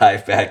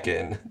dive back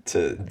in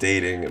to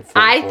dating.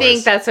 I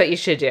think that's what you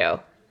should do.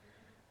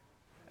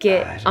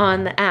 Get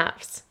on the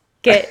apps.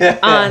 Get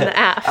on the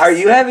apps. Are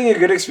you having a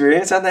good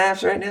experience on the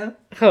apps right now?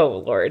 Oh,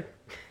 Lord.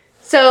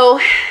 So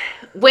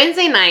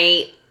Wednesday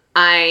night,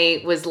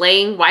 I was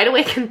laying wide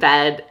awake in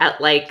bed at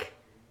like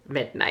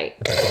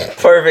midnight.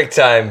 Perfect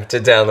time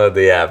to download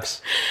the apps.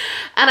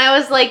 And I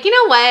was like, you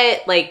know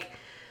what? Like,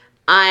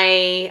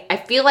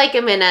 I feel like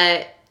I'm in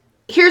a...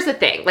 Here's the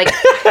thing. Like,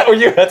 Were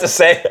you about to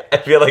say, I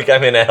feel like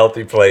I'm in a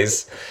healthy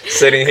place,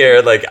 sitting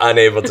here, like,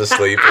 unable to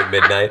sleep at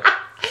midnight?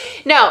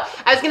 no,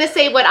 I was going to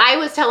say what I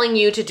was telling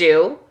you to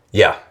do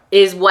Yeah.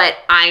 is what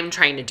I'm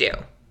trying to do.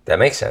 That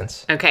makes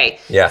sense. Okay.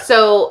 Yeah.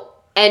 So,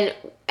 and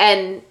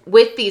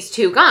with these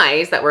two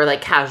guys that were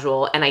like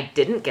casual and I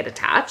didn't get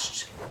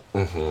attached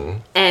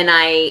and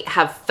I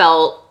have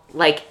felt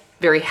like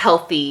very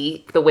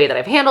healthy the way that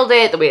I've handled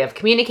it, the way I've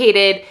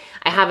communicated.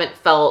 I haven't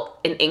felt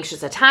an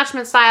anxious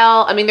attachment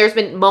style. I mean, there's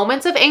been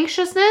moments of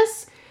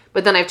anxiousness,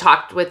 but then I've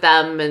talked with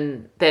them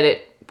and that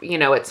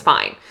it's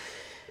fine.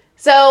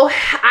 So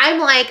I'm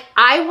like,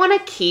 I want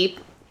to keep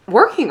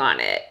working on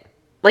it.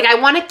 Like, I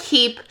want to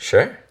keep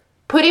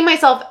putting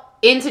myself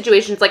in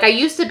situations. Like, I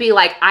used to be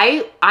like,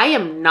 I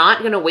am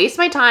not going to waste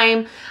my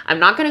time. I'm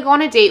not going to go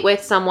on a date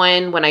with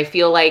someone when I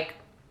feel like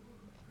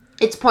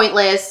it's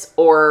pointless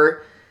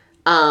or,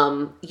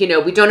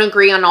 we don't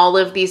agree on all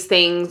of these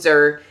things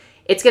or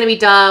it's going to be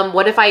dumb.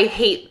 What if I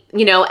hate,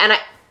 and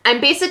I'm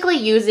basically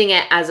using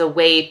it as a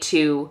way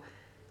to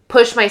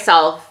push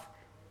myself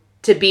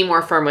to be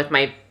more firm with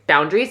my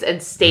boundaries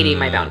and stating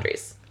my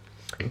boundaries.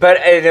 But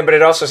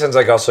it also sounds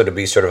like also to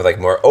be sort of like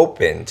more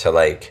open to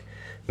like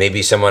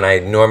maybe someone I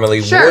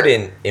normally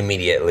wouldn't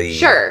immediately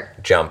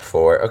jump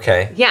for.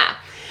 Okay. Yeah.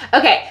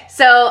 Okay.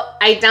 So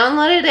I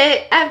downloaded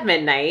it at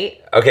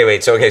midnight. Okay,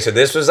 wait. So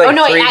this was like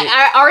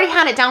I already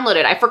had it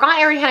downloaded. I forgot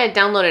I already had it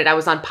downloaded. I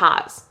was on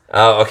pause.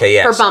 Oh, okay,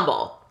 yes. For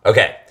Bumble.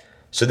 Okay.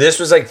 So this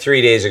was like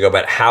 3 days ago,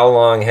 but how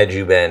long had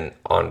you been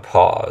on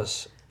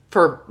pause?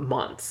 For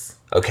months.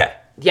 Okay.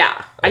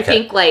 Yeah. Okay. I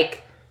think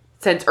like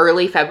since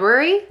early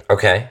February.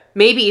 Okay.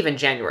 Maybe even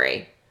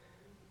January.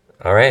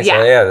 All right.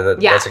 Yeah. So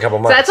that's a couple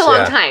months. So that's a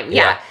long time.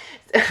 Yeah.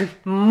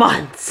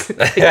 Months. 2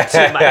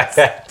 months.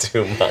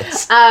 2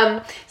 months.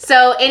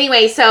 So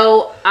anyway,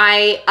 so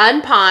I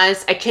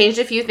unpaused. I changed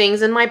a few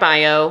things in my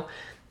bio.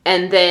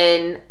 And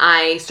then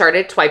I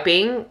started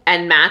swiping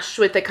and matched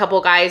with a couple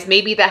guys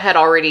maybe that had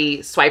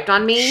already swiped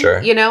on me. Sure.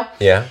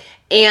 Yeah.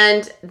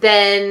 And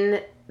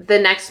then the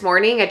next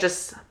morning I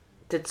just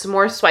did some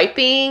more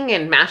swiping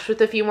and matched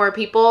with a few more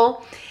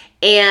people.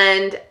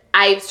 And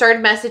I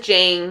started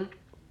messaging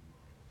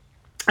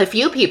a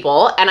few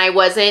people and I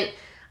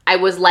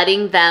was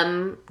letting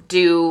them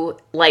do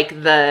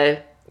like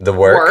the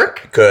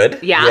work. Good.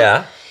 Yeah.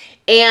 Yeah.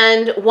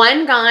 And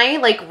one guy,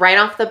 like right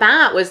off the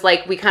bat, was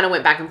like, we kind of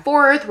went back and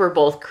forth. We're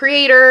both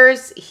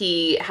creators.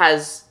 He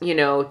has,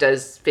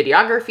 does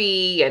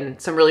videography and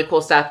some really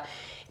cool stuff.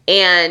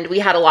 And we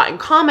had a lot in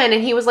common.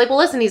 And he was like, well,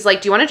 listen, he's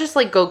like, do you want to just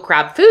like go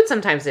grab food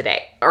sometime this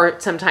day?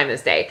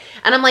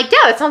 And I'm like,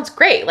 yeah, that sounds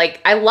great.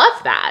 Like, I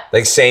love that.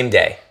 Like same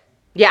day.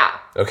 Yeah.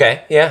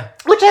 Okay. Yeah.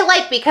 Which I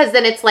like because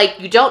then it's like,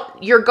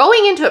 you're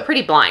going into it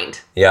pretty blind.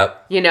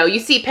 Yep. You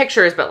see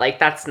pictures, but like,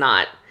 that's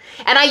not.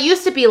 And I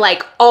used to be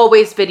like,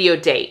 always video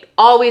date.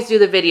 Always do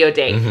the video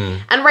date. Mm-hmm.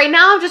 And right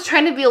now, I'm just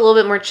trying to be a little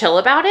bit more chill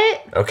about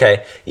it.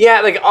 Okay.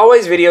 Yeah, like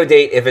always video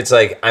date if it's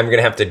like, I'm going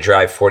to have to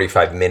drive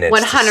 45 minutes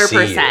 100%. To see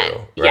you,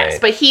 right? Yes,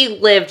 but he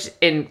lived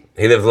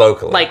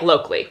locally. Like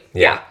locally.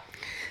 Yeah.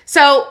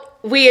 So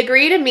we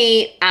agreed to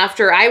meet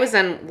after I was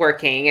done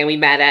working and we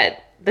met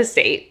at the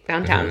State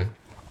downtown.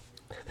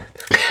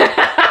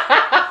 Mm-hmm.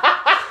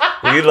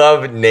 You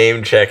love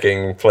name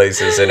checking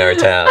places in our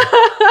town.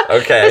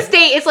 Okay. The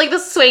State, it's like the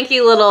swanky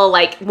little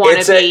like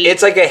wannabe.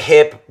 It's like a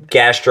hip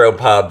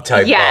gastropub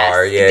type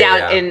bar. Yeah.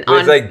 Down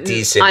with like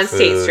decent on food.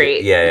 State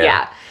Street.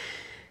 Yeah.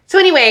 So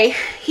anyway,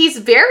 he's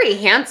very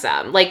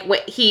handsome. Like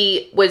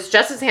he was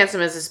just as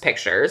handsome as his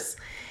pictures.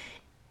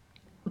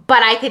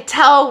 But I could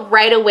tell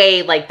right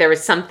away like there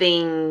was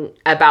something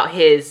about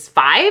his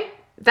vibe.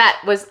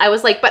 I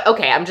was like, but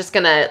okay, I'm just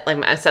gonna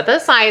like set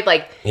that aside,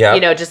 like,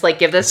 just like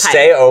give this time.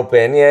 Stay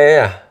open,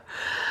 yeah.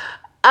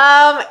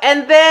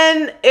 And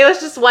then it was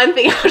just one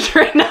thing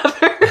after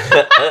another.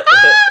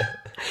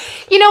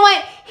 You know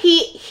what?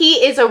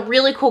 He is a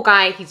really cool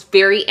guy. He's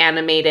very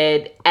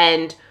animated,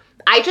 and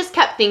I just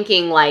kept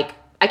thinking like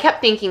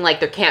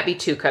there can't be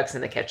two cooks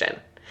in the kitchen.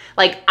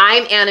 Like,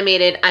 I'm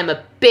animated. I'm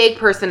a big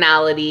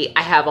personality.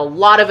 I have a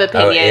lot of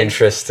opinions. Oh,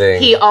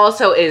 interesting. He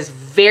also is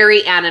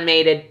very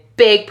animated.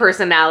 Big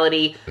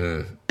personality,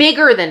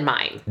 bigger than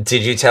mine.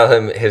 Did you tell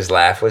him his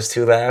laugh was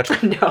too loud?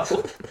 No.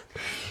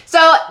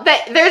 So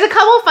there's a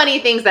couple funny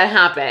things that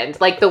happened.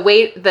 Like the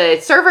way the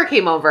server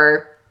came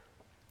over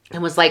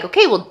and was like,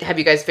 okay, well, have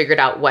you guys figured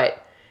out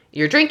what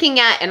you're drinking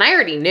yet? And I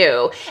already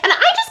knew. And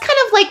I just kind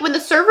of like when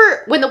the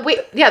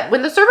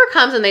server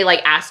comes and they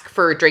like ask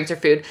for drinks or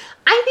food,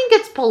 I think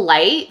it's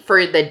polite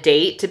for the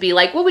date to be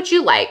like, what would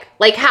you like?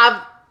 Like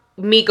have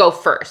me go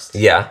first.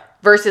 Yeah.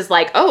 Versus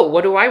like, oh,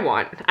 what do I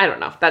want? I don't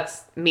know.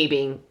 That's me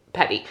being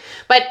petty.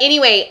 But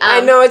anyway. I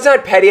know it's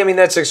not petty. I mean,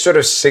 that's like sort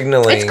of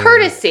signaling. It's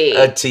courtesy.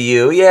 To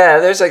you. Yeah,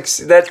 there's like,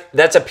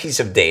 that's a piece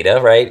of data,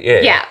 right?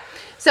 Yeah.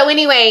 So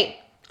anyway,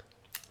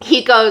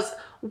 he goes,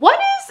 what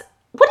is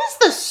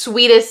the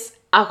sweetest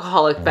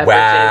alcoholic beverage?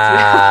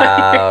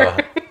 Wow.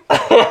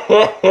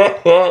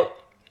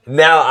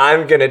 Now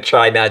I'm gonna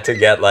try not to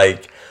get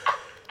like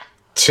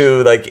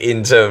too like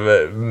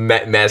into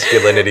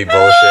masculinity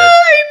bullshit.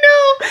 I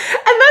know,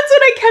 and that's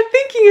what I kept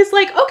thinking. Is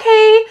like,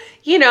 okay,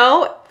 you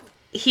know,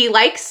 he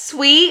likes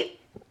sweet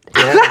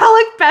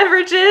alcoholic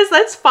beverages.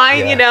 That's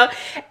fine, you know.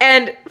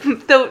 And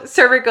the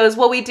server goes,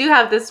 well, we do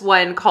have this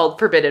one called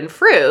Forbidden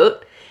Fruit.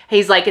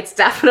 He's like, it's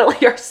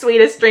definitely our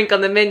sweetest drink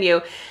on the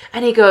menu.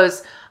 And he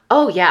goes,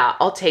 oh yeah,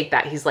 I'll take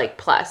that. He's like,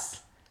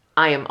 plus,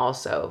 I am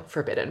also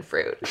forbidden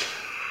fruit.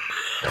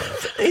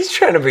 He's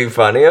trying to be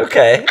funny,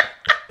 okay. And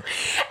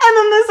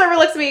then the server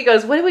looks at me and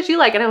goes, what would you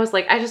like? And I was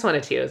like, I just want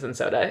a Tito's and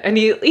soda. And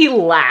he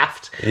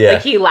laughed. Yeah.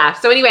 Like, he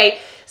laughed. So anyway,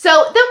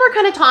 so then we're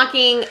kind of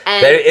talking,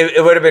 and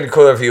it would have been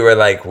cool if you were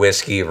like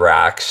whiskey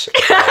rocks.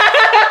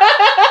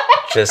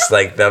 Just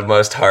like the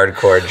most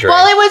hardcore drink.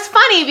 well, it was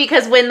funny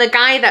because when the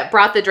guy that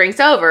brought the drinks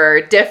over,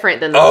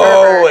 different than the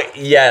server,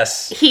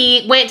 yes.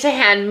 he went to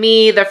hand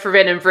me the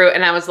forbidden fruit,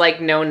 and I was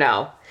like,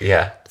 no.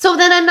 Yeah. So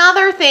then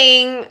another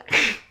thing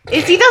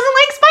is he doesn't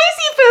like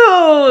spicy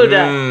food.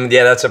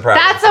 Yeah, that's a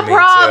problem. That's a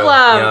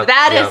problem. Yep,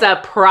 That is a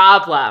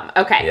problem.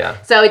 Okay.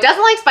 Yeah. So he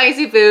doesn't like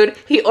spicy food.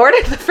 He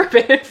ordered the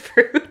forbidden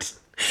fruit.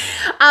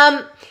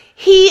 I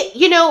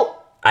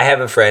have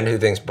a friend who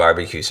thinks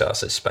barbecue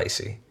sauce is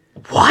spicy.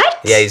 What?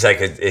 Yeah, he's like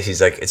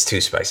it's too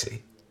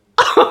spicy.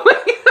 Oh my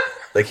God.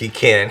 Like he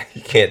can't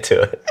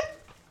do it.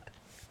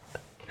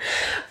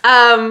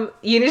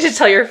 You need to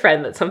tell your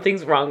friend that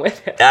something's wrong with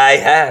him. I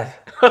have.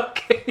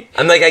 Okay.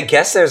 I'm like, I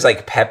guess there's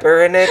like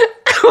pepper in it,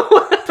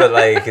 but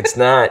like it's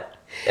not.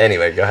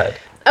 Anyway, go ahead.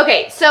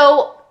 Okay,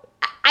 so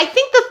I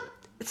think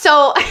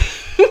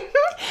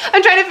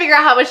I'm trying to figure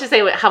out how much to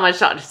say, how much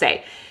not to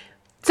say.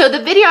 So the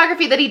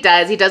videography that he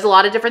does a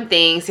lot of different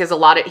things. He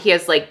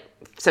has like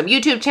some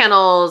YouTube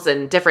channels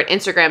and different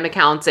Instagram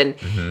accounts, and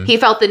he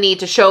felt the need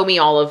to show me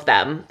all of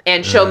them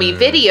and show me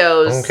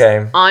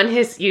videos on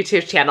his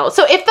YouTube channel.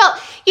 So it felt,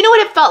 you know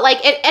what it felt like?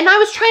 And I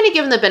was trying to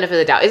give him the benefit of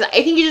the doubt.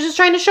 I think he was just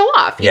trying to show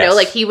off, you know,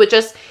 like he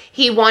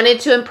wanted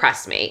to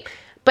impress me.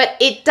 But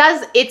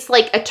it's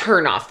like a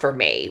turnoff for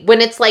me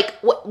when it's like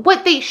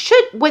what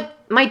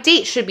my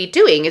date should be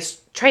doing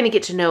is trying to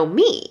get to know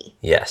me.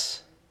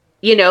 Yes.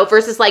 You know,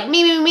 versus like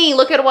me,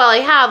 look at what I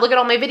have, look at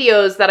all my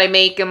videos that I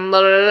make and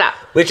blah, blah, blah, blah.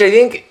 Which I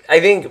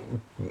think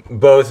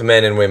both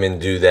men and women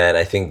do that.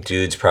 I think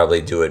dudes probably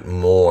do it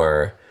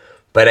more.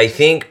 But I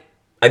think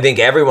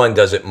everyone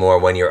does it more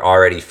when you're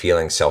already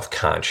feeling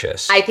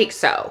self-conscious. I think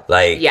so.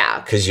 Like, yeah.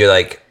 Because you're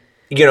like,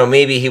 you know,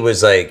 maybe he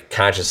was like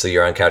consciously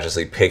or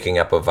unconsciously picking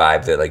up a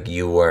vibe that like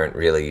you weren't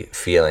really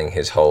feeling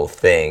his whole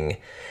thing.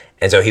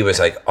 And so he was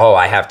like, oh,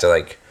 I have to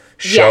like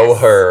show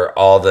her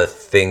all the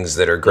things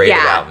that are great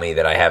about me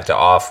that I have to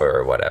offer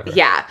or whatever.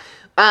 Yeah.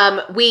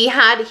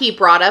 He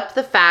brought up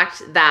the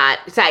fact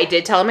that, so I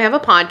did tell him I have a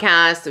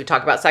podcast. We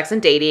talk about sex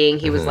and dating.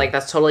 He was like,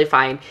 that's totally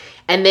fine.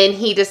 And then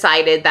he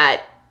decided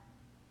that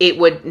it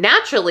would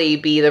naturally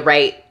be the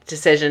right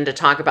decision to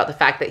talk about the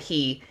fact that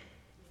he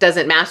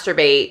doesn't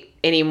masturbate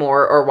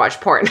anymore or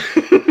watch porn.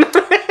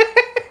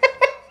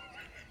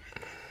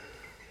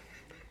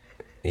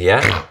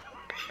 Yeah.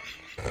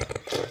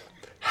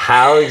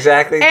 How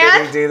exactly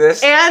did he do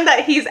this? And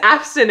that he's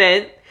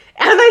abstinent.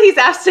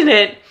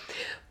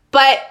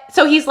 But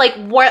so he's like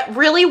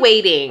really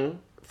waiting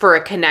for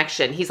a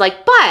connection. He's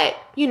like, but,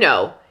 you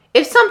know,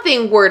 if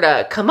something were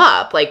to come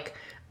up, like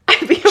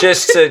I'd be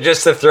just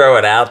to throw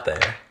it out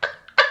there.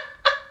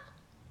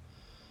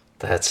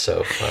 That's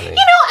so funny. You know,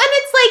 and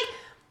it's like,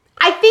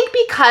 I think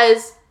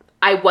because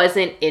I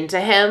wasn't into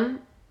him,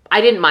 I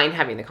didn't mind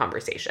having the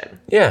conversation.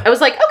 Yeah. I was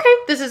like, okay,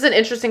 this is an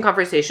interesting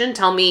conversation.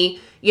 Tell me,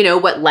 you know,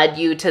 what led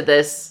you to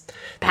this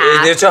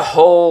path. It's a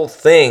whole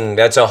thing.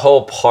 That's a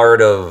whole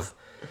part of,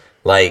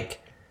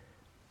 like,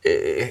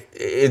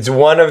 it's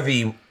one of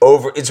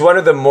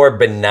the more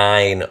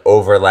benign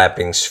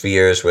overlapping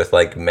spheres with,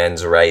 like,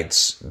 men's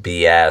rights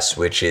BS,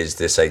 which is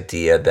this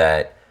idea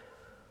that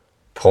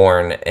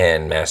porn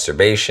and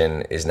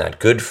masturbation is not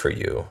good for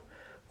you.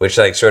 Which,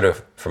 like, sort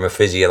of from a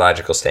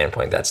physiological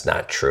standpoint, that's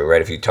not true,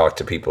 right? If you talk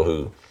to people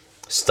who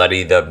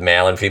study the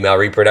male and female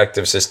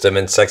reproductive system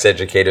and sex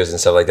educators and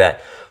stuff like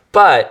that.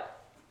 But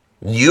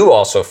you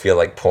also feel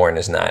like porn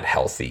is not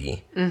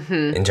healthy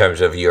in terms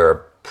of your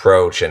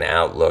approach and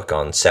outlook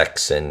on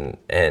sex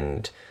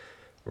and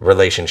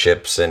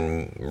relationships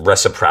and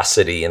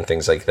reciprocity and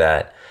things like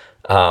that.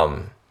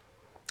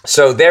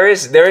 So there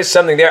is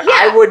something there. Yeah.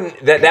 I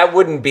wouldn't that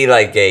wouldn't be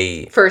like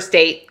a first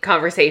date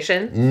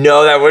conversation.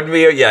 No, that wouldn't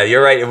be. Yeah,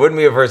 you're right. It wouldn't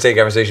be a first date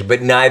conversation,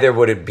 but neither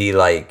would it be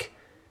like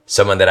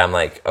someone that I'm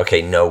like,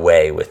 okay, no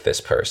way with this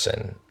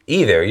person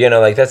either. You know,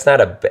 like that's not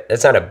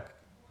a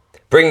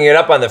bringing it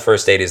up on the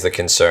first date is the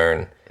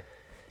concern.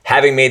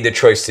 Having made the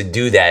choice to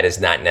do that is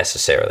not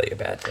necessarily a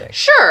bad thing.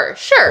 Sure.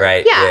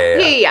 Right?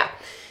 Yeah.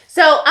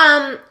 So,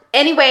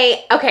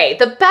 anyway, okay,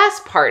 the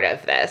best part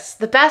of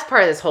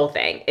this whole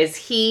thing is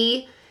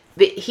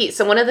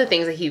so one of the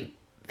things that he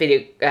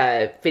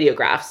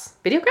videographs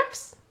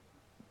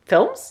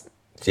films.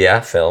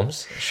 Yeah,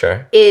 films.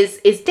 Sure. Is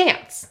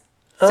dance.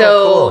 Oh,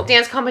 So cool.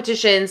 dance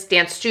competitions,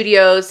 dance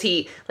studios.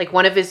 He like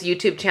one of his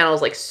YouTube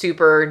channels, like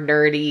super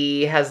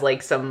nerdy, has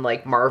like some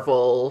like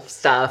Marvel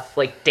stuff,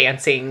 like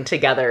dancing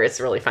together. It's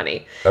really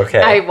funny. Okay.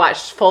 I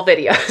watched full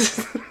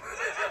videos.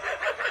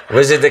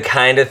 Was it the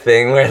kind of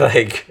thing where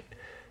like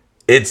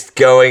it's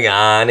going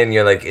on and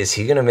you're like, is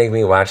he gonna make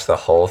me watch the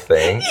whole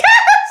thing?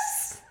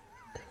 Yes.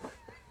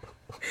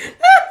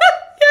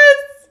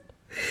 Yes.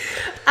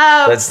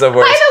 That's the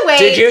worst. By the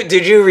way,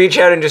 did you reach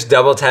out and just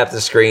double tap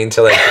the screen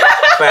to like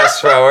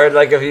fast forward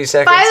like a few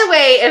seconds? By the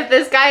way, if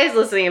this guy is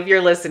listening, if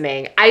you're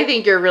listening, I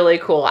think you're really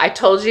cool. I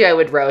told you I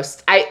would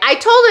roast. I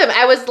told him,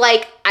 I was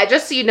like, I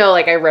just so you know,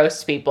 like I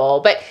roast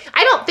people, but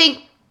I don't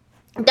think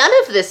none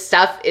of this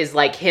stuff is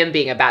like him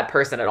being a bad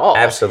person at all.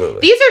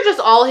 Absolutely. These are just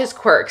all his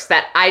quirks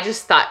that I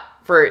just thought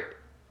were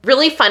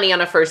really funny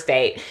on a first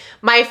date.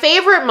 My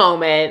favorite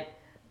moment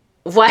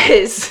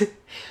was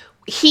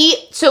he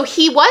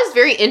was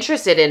very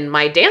interested in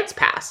my dance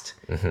past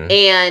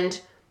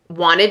and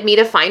wanted me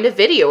to find a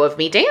video of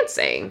me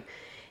dancing.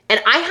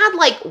 And I had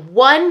like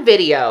one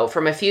video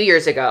from a few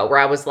years ago where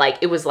I was like,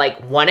 it was like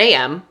 1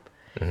 a.m.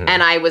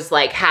 And I was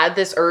like, had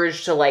this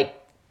urge to like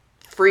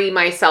free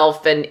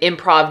myself and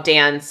improv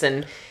dance.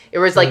 And it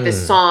was like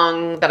this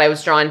song that I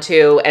was drawn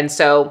to. And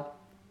so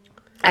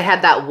I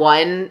had that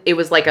one, it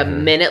was like a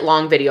minute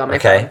long video on my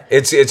phone. Okay.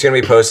 It's going to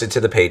be posted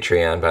to the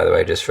Patreon, by the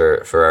way, just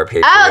for our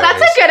Patreon. Oh,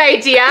 that's a good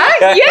idea.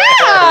 Yeah.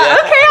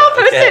 Okay, I'll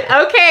post it.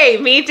 Okay,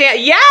 me dance.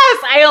 Yes,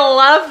 I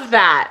love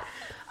that.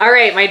 All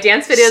right, my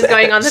dance video is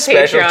going on the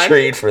Special Patreon.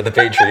 treat for the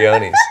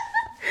Patreonies.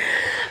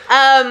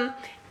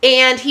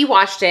 And he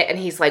watched it and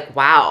he's like,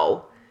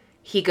 wow.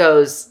 He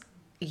goes,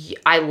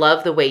 I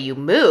love the way you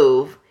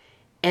move.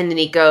 And then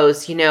he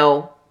goes, you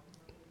know,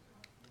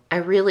 I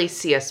really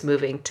see us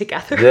moving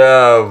together.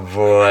 Oh,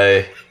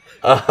 boy.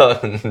 Oh,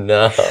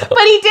 no.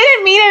 But he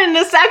didn't mean it in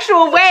a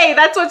sexual way.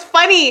 That's what's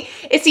funny,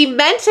 is he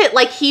meant it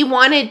like he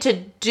wanted to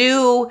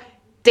do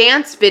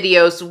dance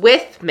videos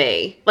with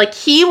me. Like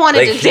he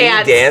wanted Like to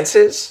dance. he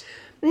dances?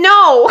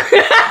 No.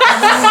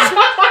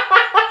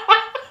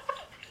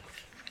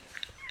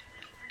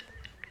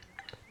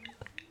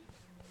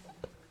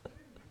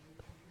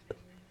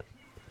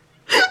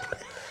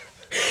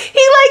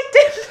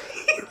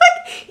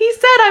 He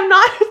said, I'm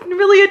not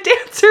really a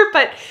dancer,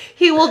 but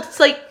he will just,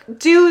 like,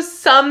 do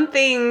some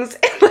things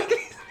in, like,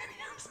 these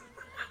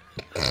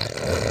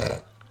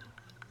videos.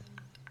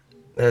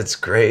 That's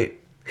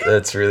great.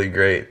 That's really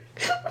great.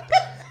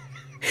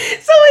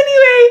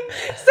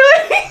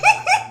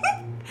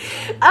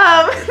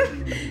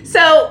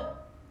 So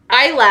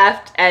I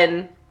left,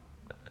 and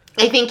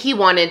I think he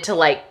wanted to,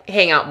 like,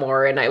 hang out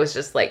more, and I was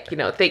just like, you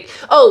know,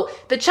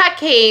 the check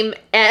came,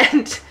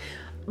 and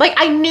like,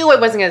 I knew I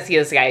wasn't going to see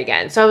this guy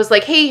again. So I was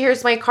like, hey,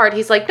 here's my card.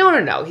 He's like,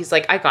 no. He's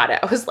like, I got it.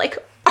 I was like,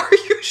 are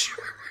you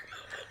sure?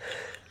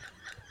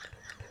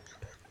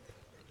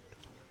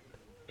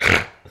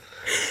 Because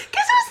it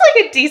was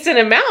like a decent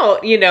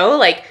amount, you know,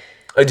 like.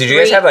 Oh, did you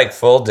guys have like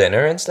full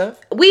dinner and stuff?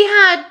 We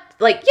had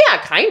like, yeah,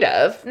 kind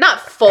of.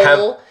 Not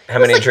full. How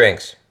many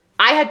drinks?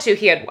 I had 2,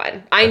 he had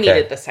 1. I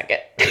needed the second.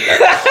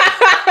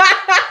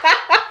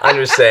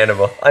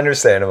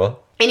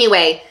 Understandable.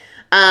 Anyway,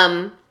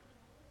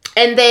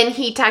 and then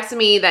he texted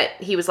me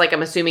that he was like,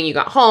 I'm assuming you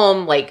got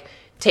home, like,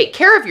 take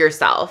care of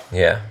yourself.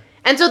 Yeah.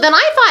 And so then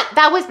I thought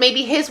that was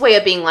maybe his way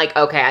of being like,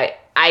 okay,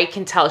 I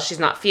can tell she's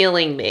not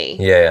feeling me.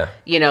 Yeah.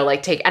 You know,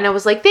 like and I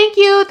was like, thank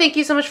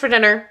you so much for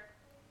dinner.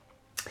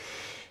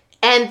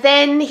 And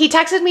then he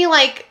texted me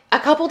like a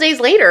couple days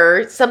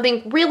later,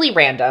 something really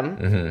random.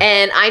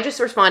 And I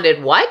just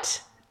responded,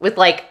 what? With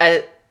like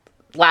a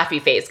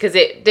laughy face, because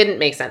it didn't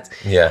make sense.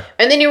 Yeah.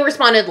 And then he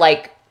responded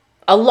like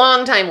a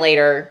long time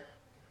later,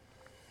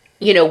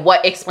 you know,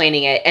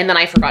 explaining it. And then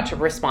I forgot to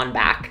respond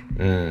back.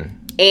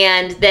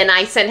 And then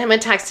I sent him a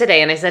text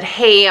today and I said,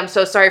 hey, I'm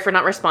so sorry for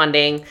not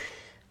responding.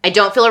 I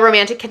don't feel a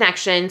romantic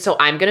connection, so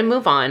I'm going to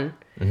move on.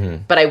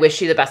 But I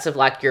wish you the best of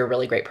luck. You're a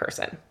really great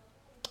person.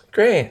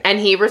 Great. And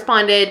he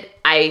responded,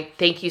 I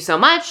thank you so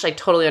much. I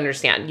totally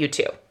understand. You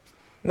too.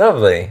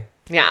 Lovely.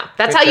 Yeah.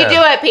 That's Good how you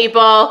job. do it,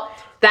 people.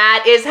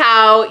 That is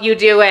how you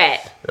do it.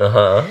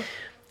 Uh-huh.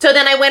 So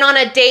then I went on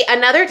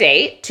another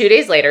date 2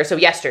 days later. So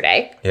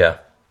yesterday. Yeah.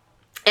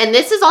 And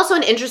this is also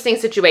an interesting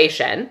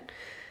situation.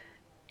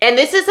 And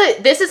this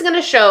is going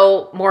to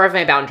show more of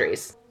my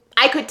boundaries.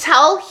 I could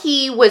tell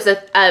he was a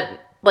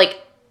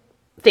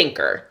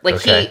thinker. Like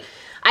Okay.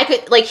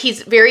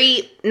 he's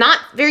not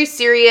very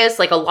serious,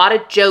 like a lot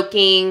of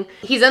joking.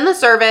 He's in the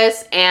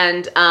service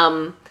and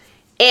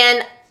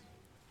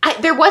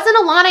there wasn't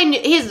a lot I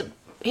knew.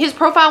 His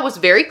profile was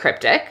very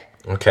cryptic.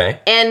 Okay.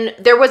 And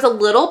there was a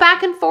little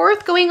back and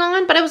forth going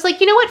on, but I was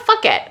like, you know what?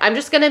 Fuck it. I'm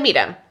just going to meet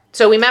him.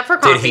 So we met for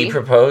coffee. Did he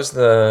propose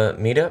the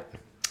meetup?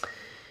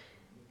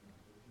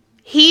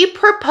 He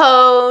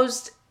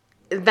proposed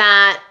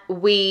that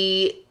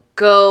we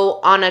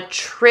go on a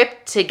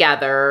trip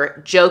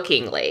together,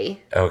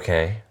 jokingly.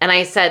 Okay. And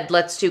I said,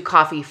 let's do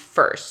coffee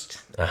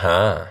first.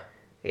 Uh-huh.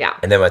 Yeah.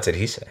 And then what did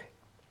he say?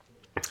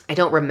 I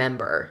don't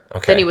remember.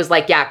 Okay. Then he was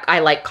like, yeah, I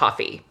like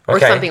coffee or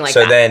Okay. something like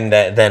so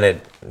that. then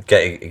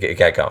it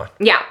got going.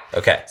 Yeah.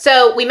 Okay.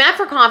 So we met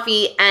for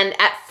coffee, and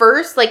at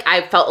first, like,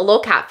 I felt a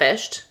little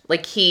catfished.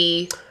 Like,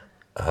 the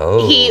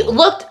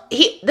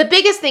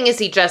biggest thing is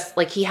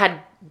he had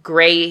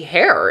gray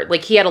hair.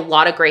 Like, he had a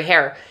lot of gray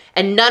hair,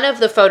 and none of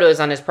the photos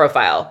on his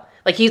profile,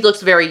 like, he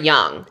looks very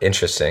young.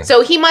 Interesting.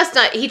 So he must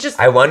not,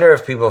 I wonder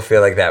if people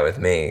feel like that with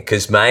me,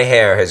 because my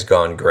hair has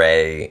gone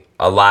gray,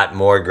 a lot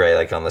more gray,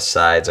 like on the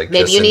sides, like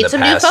maybe just you in need the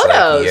some past, new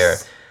photos. like, year.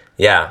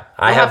 Yeah,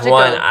 I have have to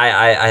one. go.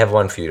 I have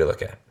one for you to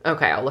look at.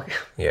 Okay, I'll look.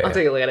 Yeah. I'll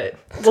take a look at it.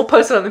 We'll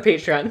post it on the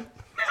Patreon.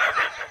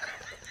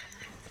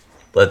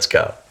 Let's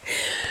go.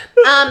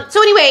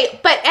 So anyway,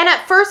 and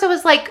at first I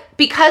was like,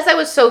 because I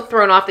was so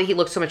thrown off that he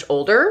looked so much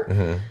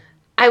older,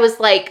 I was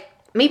like,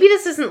 maybe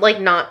this isn't like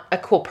not a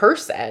cool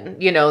person,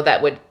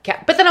 that would,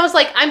 but then I was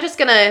like, I'm just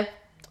gonna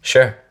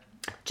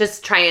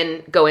just try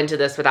and go into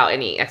this without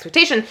any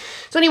expectation.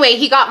 So anyway,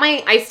 he got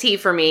my iced tea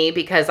for me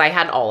because I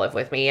had Olive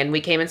with me, and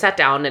we came and sat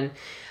down,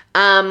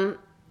 and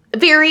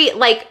very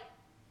like,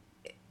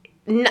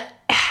 the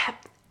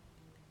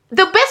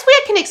best way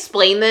I can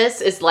explain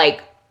this is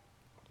like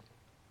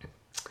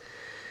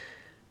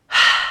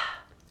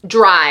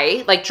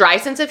dry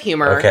sense of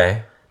humor.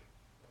 Okay.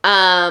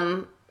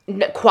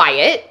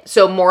 Quiet,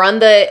 so more on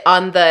the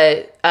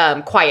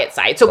quiet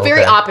side. So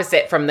very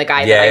opposite from the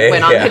guy that I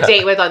went on the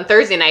date with on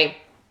Thursday night.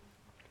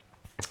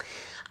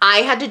 I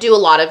had to do a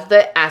lot of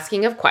the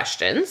asking of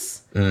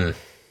questions,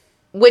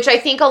 which I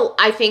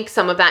think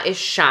some of that is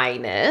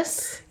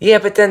shyness. Yeah,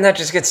 but then that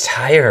just gets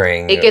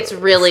tiring. It gets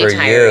really for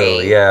tiring.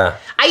 You. Yeah.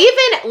 I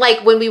even,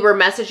 like, when we were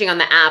messaging on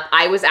the app,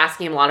 I was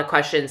asking him a lot of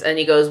questions, and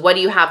he goes, "What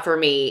do you have for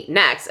me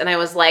next?" And I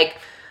was like,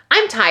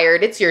 "I'm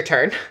tired. It's your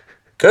turn."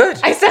 Good.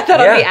 I said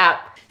that on the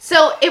app.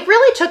 So it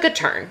really took a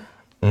turn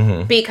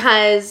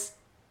because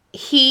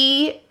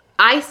I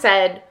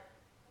said,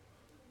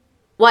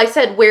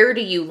 "Where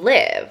do you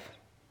live?"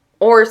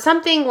 Or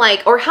something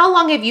like, or how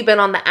long have you been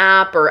on the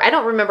app? Or I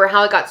don't remember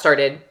how it got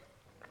started,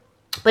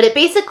 but it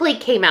basically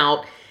came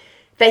out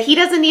that he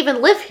doesn't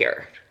even live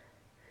here.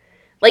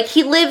 Like,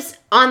 he lives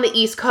on the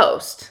East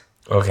Coast.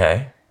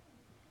 Okay.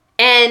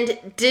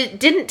 And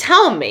didn't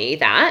tell me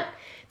that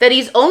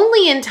he's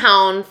only in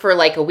town for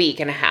like a week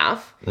and a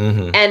half.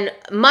 And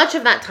much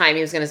of that time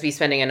he was going to be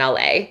spending in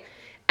LA.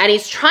 And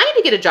he's trying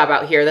to get a job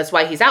out here. That's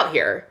why he's out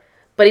here.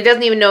 But he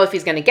doesn't even know if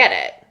he's going to get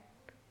it.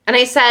 And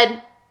I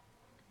said,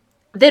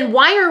 then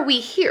why are we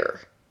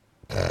here?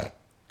 Like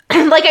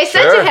I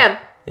said to him.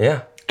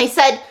 Yeah. I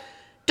said,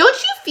 don't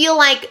you feel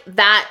like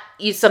that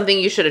is something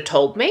you should have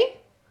told me?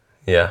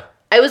 Yeah.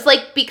 I was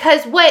like,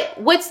 because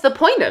what's the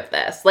point of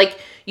this? Like,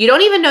 you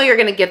don't even know you're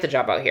going to get the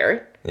job out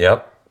here.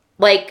 Yep.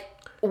 Like,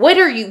 what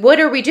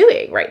are we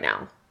doing right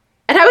now?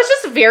 And I was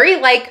just very,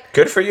 like,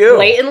 good for you,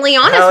 blatantly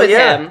honest with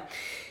him.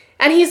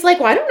 And he's like,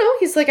 well, I don't know.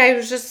 He's like, I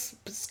was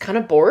just kind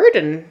of bored,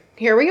 and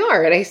here we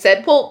are. And I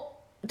said, well,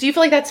 do you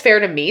feel like that's fair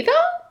to me,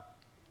 though?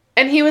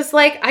 And he was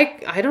like,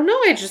 I don't know.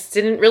 I just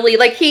didn't really,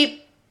 like,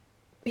 he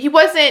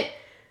wasn't,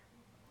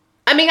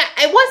 I mean,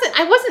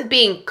 I wasn't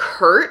being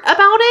curt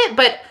about it,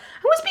 but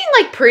I was being,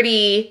 like,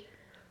 pretty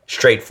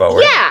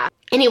straightforward. Yeah.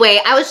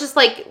 Anyway, I was just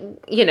like,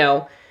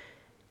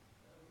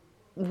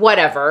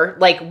 whatever.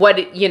 Like, what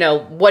do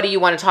you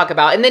want to talk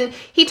about? And then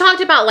he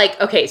talked about, like,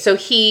 okay, so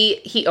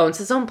he owns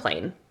his own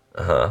plane.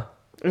 Uh-huh.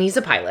 And he's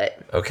a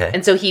pilot. Okay.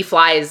 And so he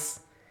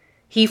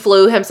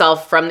flew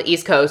himself from the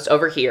East Coast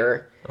over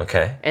here.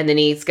 Okay. And then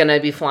he's going to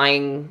be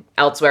flying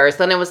elsewhere. So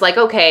then it was like,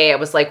 okay. I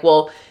was like,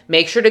 well,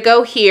 make sure to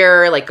go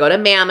here, like, go to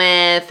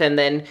Mammoth, and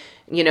then,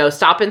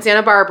 stop in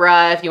Santa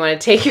Barbara if you want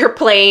to take your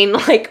plane,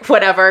 like,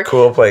 whatever.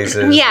 Cool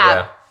places.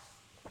 Yeah.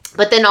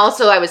 But then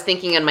also I was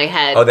thinking in my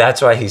head. Oh,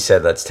 that's why he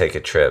said, let's take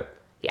a trip.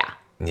 Yeah.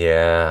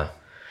 Yeah.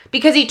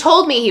 Because he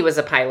told me he was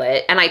a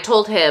pilot, and I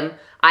told him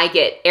I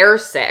get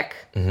airsick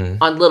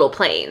on little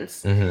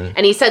planes.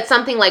 And he said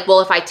something like,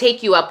 well, if I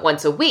take you up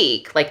once a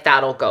week, like,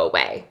 that'll go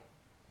away.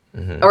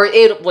 Or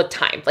it with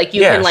time. Like,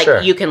 you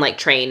can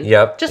train.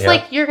 Yep. Just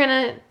like you're going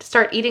to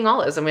start eating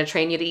olives. I'm going to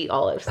train you to eat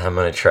olives. I'm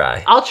going to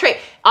try.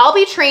 I'll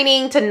be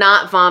training to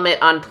not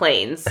vomit on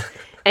planes.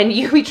 And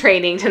you be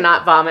training to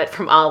not vomit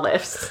from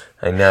olives.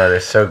 I know, they're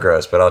so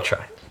gross, but I'll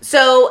try.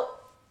 So,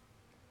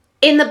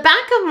 in the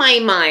back of my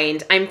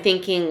mind, I'm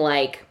thinking,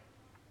 like,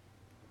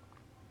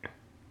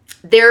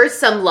 there's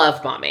some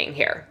love bombing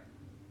here.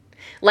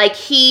 Like,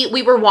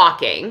 we were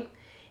walking,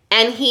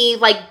 and he,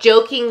 like,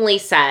 jokingly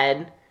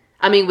said,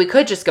 I mean, we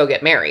could just go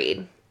get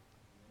married.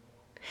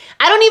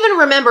 I don't even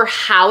remember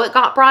how it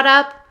got brought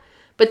up.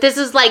 But this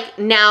is, like,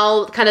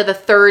 now kind of the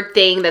third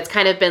thing that's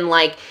kind of been,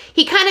 like,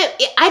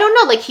 I don't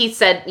know, like, he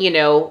said,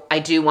 I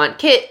do want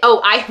kids.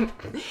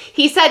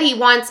 He said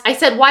I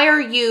said, why are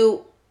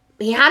you,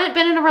 he hadn't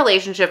been in a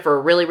relationship for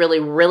a really, really,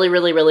 really,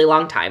 really, really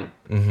long time.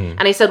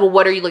 And I said, well,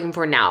 what are you looking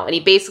for now? And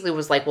he basically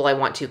was like, well, I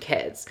want 2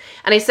 kids.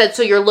 And I said,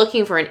 so you're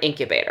looking for an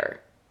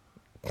incubator.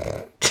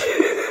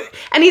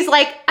 And he's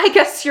like, I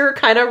guess you're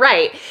kind of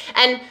right.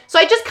 And so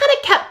I just kind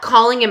of kept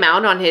calling him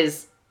out on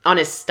his on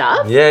his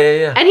stuff.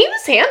 Yeah. And he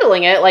was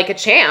handling it like a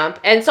champ.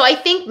 And so I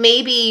think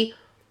maybe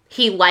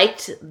he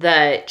liked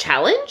the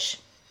challenge,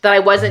 that I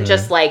wasn't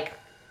just like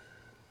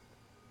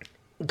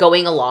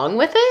going along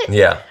with it.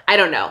 Yeah. I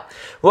don't know.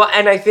 Well,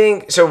 and I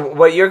think, so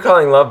what you're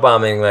calling love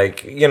bombing,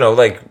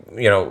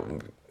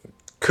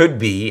 could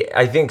be,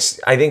 I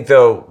think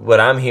though,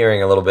 what I'm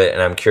hearing a little bit,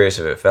 and I'm curious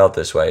if it felt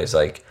this way, is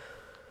like,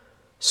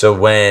 so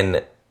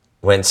when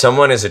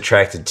someone is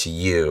attracted to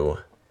you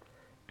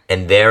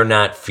and they're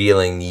not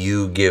feeling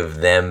you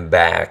give them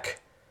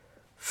back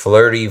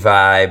flirty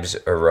vibes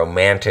or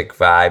romantic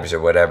vibes or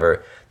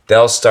whatever,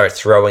 they'll start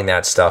throwing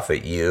that stuff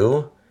at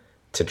you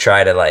to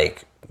try to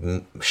like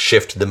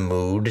shift the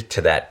mood to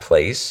that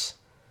place.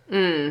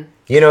 You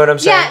know what I'm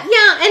saying?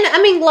 Yeah. And I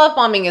mean, love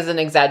bombing is an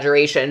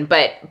exaggeration,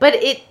 but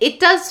it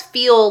does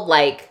feel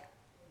like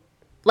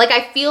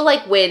I feel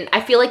like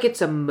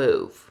it's a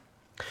move.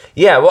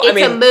 Yeah, well,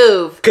 It's a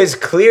move. Because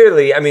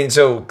clearly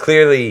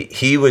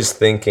he was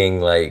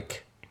thinking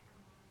like,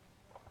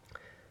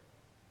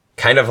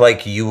 kind of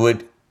like he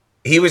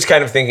was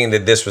kind of thinking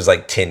that this was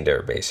like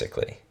Tinder,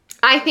 basically.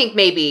 I think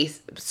maybe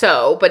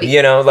so, but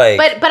You know, like...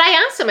 But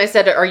I asked him, I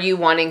said, are you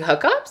wanting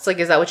hookups? Like,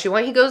 is that what you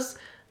want? He goes,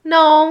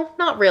 no,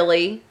 not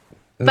really.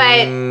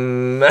 But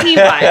he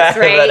was,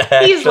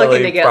 right? He's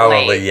looking to get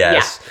probably laid.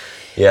 Yes.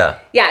 Yeah.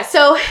 Yeah.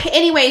 So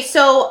anyway,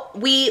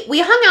 we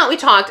hung out, we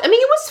talked. I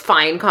mean, it was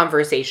fine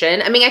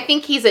conversation. I mean, I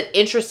think he's an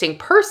interesting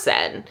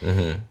person.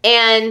 Mm-hmm.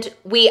 And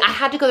I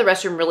had to go to the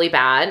restroom really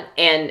bad.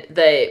 And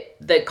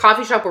the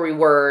coffee shop where we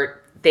were,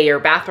 their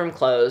bathroom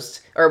closed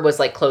or was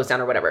like closed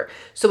down or whatever.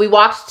 So we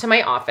walked to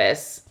my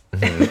office.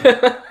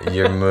 Mm-hmm.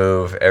 Your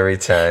move every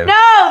time.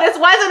 No, this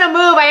wasn't a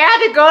move. I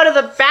had to go to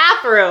the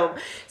bathroom.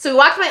 So we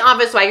walked to my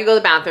office so I could go to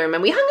the bathroom,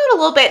 and we hung out a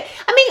little bit.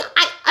 I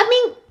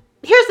mean,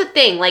 here's the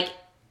thing. Like,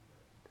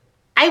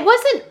 I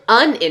wasn't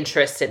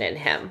uninterested in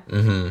him.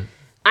 Mm-hmm.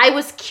 I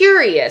was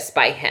curious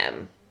by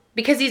him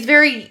because he's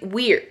very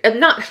weird. He's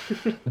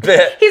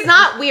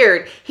not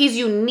weird. He's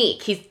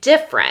unique. He's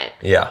different.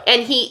 Yeah.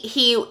 And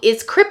he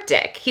is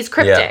cryptic. He's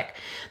cryptic.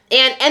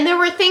 Yeah. And there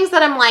were things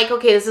that I'm like,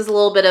 okay, this is a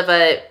little bit of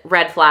a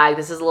red flag.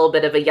 This is a little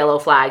bit of a yellow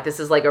flag.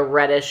 This is like a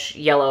reddish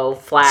yellow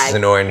flag. This is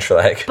an orange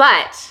flag.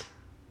 But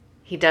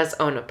he does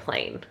own a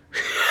plane.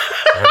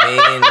 I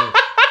mean,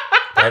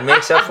 that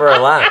makes up for a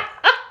lot.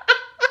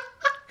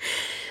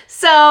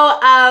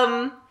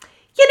 So,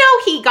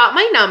 he got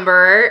my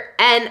number,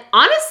 and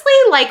honestly,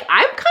 like,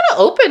 I'm kind of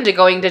open to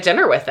going to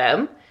dinner with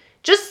him.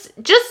 Just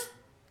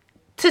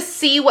to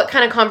see what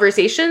kind of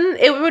conversation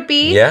it would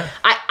be. Yeah.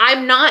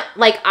 I'm not,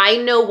 like, I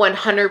know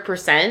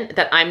 100%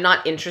 that I'm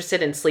not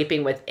interested in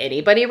sleeping with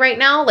anybody right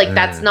now. Like,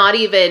 that's not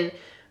even,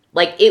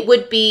 like, it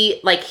would be,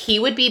 like, he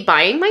would be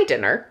buying my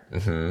dinner.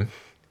 Mm-hmm.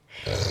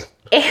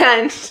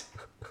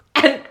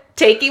 And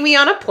taking me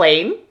on a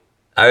plane.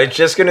 I was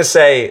just going to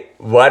say,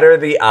 what are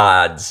the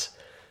odds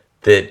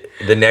that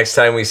the next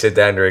time we sit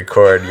down to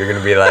record, you're going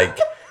to be like,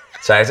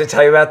 so I have to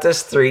tell you about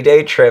this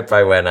 3-day trip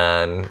I went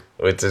on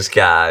with this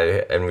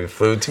guy, and we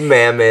flew to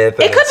Mammoth.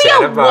 It could be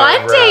a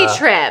 1-day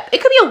trip.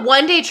 It could be a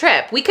 1-day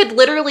trip. We could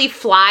literally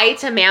fly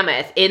to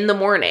Mammoth in the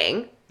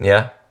morning.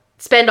 Yeah.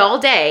 Spend all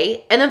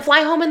day, and then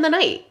fly home in the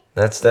night.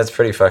 That's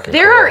pretty fucking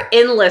There cool. are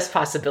endless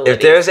possibilities.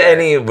 If there's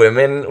any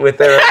women with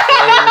their own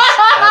planes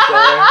out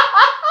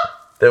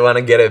there that want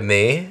to get at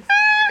me.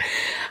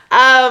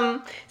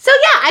 So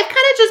yeah, I've kind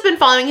of just been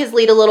following his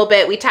lead a little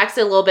bit. We texted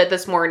a little bit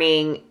this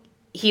morning.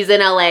 He's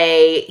in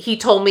LA. He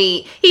told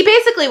me, he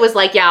basically was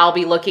like, yeah, I'll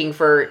be looking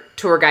for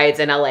tour guides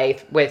in LA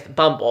with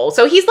Bumble.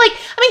 So he's like,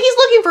 I mean, he's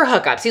looking for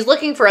hookups. He's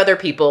looking for other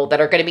people that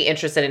are going to be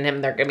interested in him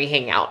and they're going to be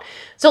hanging out.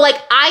 So like,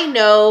 I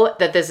know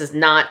that this is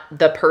not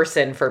the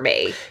person for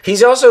me.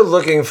 He's also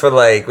looking for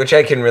like, which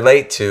I can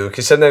relate to,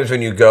 because sometimes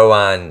when you go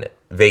on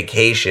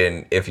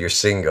vacation, if you're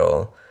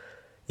single,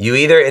 you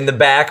either in the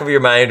back of your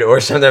mind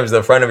or sometimes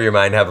the front of your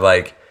mind have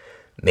like,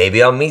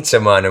 maybe I'll meet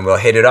someone and we'll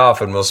hit it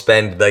off and we'll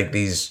spend like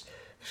these,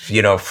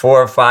 4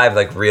 or 5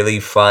 like really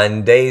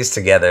fun days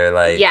together,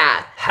 like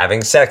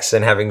having sex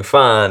and having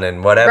fun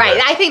and whatever. Right.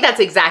 I think that's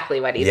exactly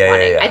what he's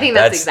wanting. I think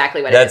that's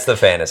exactly what it is. That's the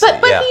fantasy.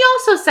 But he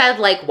also said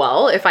like,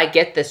 well, if I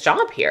get this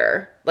job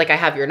here, like I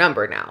have your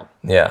number now.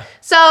 Yeah.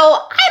 So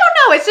I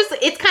don't know.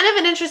 It's kind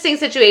of an interesting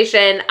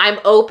situation. I'm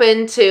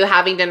open to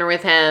having dinner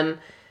with him.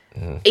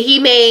 Mm-hmm. He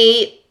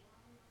may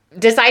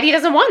decide he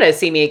doesn't want to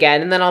see me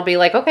again, and then I'll be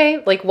like,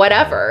 okay, like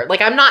whatever.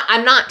 Like I'm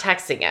not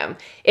texting him.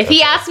 If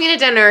he asks me to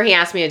dinner, he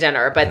asks me to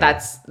dinner. But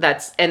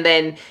that's and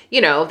then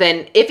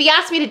then if he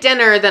asks me to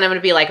dinner, then I'm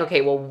gonna be like,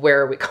 okay, well, where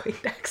are we going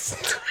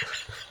next?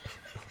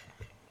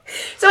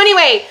 So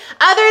anyway,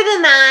 other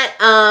than that,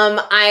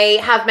 I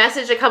have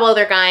messaged a couple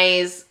other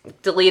guys,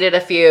 deleted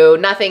a few.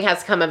 Nothing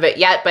has come of it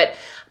yet, but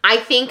I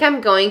think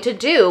I'm going to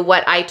do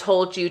what I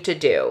told you to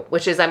do,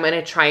 which is I'm going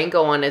to try and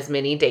go on as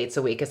many dates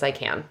a week as I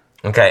can.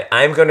 Okay,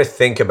 I'm going to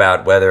think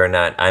about whether or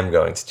not I'm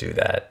going to do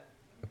that,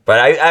 but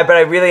I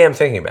really am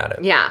thinking about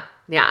it. Yeah,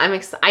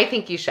 I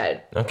think you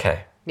should.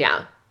 Okay.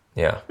 Yeah.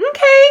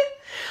 Okay.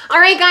 All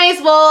right,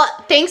 guys. Well,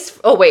 thanks.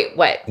 Oh wait,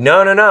 what?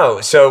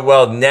 No.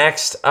 So,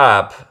 next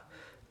up,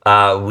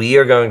 we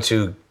are going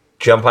to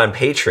jump on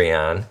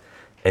Patreon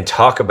and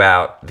talk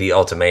about The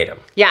Ultimatum.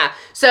 Yeah.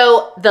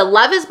 So the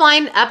Love is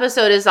Blind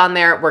episode is on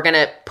there. We're going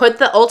to put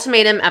the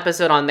Ultimatum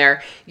episode on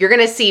there. You're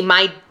going to see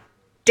my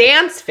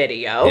dance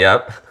video.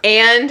 Yep.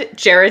 And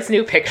Jared's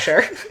new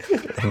picture.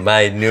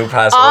 My new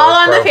possible all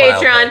on the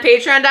profile Patreon.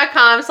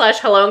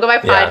 Patreon.com/Hello and Goodbye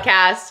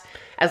Podcast.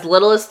 As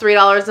little as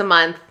 $3 a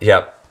month.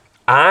 Yep.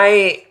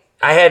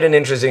 I had an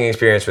interesting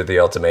experience with The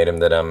Ultimatum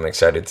that I'm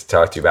excited to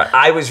talk to you about.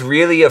 I was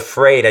really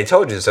afraid. I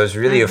told you this. I was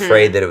really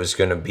afraid that it was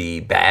going to be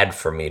bad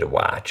for me to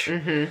watch.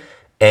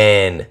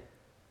 And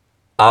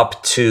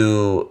up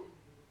to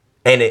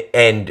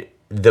and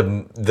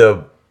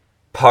the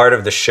part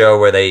of the show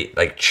where they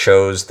like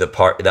chose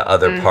the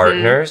other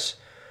partners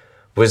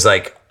was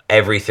like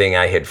everything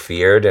I had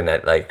feared, and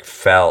it like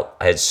I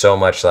had so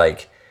much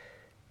like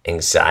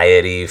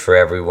anxiety for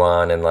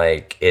everyone, and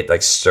like it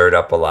like stirred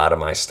up a lot of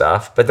my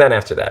stuff. But then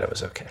after that, it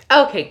was okay.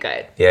 Okay,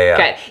 good. Yeah.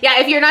 Good. Yeah,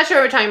 if you're not sure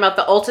what we're talking about,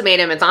 The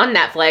Ultimatum, it's on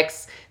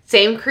Netflix.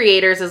 Same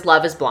creators as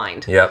Love is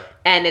Blind. Yep.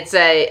 And it's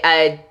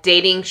a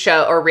dating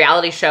show or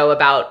reality show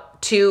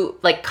about two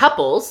like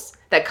couples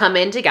that come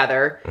in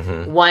together.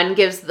 One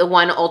gives the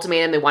one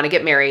ultimatum, they want to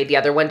get married. The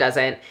other one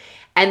doesn't.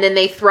 And then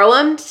they throw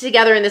them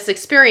together in this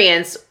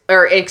experiment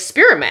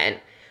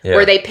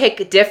where they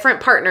pick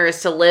different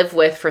partners to live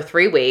with for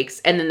 3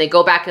 weeks. And then they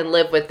go back and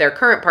live with their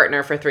current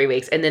partner for 3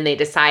 weeks. And then they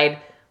decide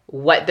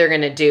what they're going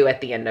to do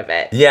at the end of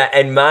it. Yeah.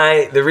 And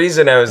the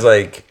reason I was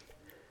like,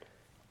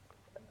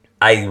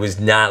 I was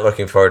not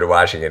looking forward to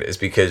watching it is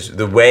because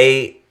the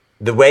way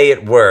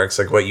it works,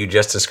 like what you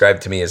just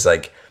described to me is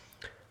like,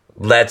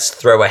 let's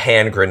throw a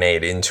hand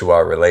grenade into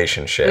our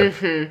relationship.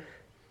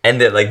 And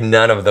that like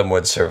none of them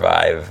would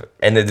survive.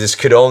 And that this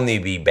could only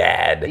be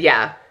bad.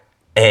 Yeah.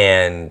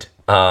 And,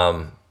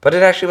 but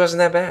it actually wasn't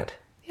that bad.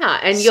 Yeah,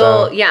 and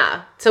So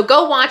So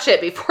go watch it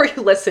before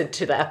you listen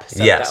to the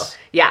episode, Yes. though.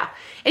 Yeah.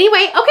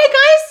 Anyway, okay,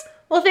 guys.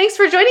 Well, thanks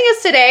for joining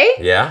us today.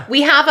 Yeah.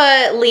 We have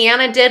a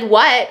Leanna Did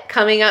What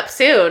coming up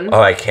soon.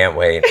 Oh, I can't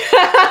wait.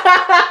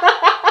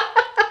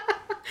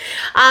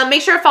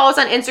 Make sure to follow us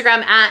on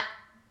Instagram at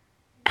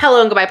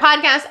Hello and Goodbye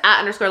Podcast,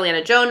 @_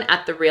 Leanna Joan,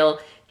 @The Real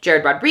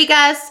Jared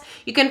Rodriguez.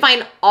 You can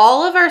find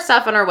all of our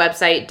stuff on our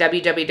website,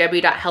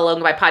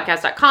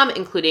 www.helloandgoodbyepodcast.com,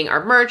 including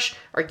our merch,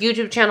 our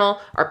YouTube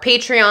channel, our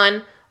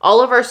Patreon,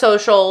 all of our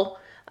social.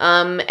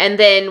 And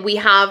then we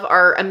have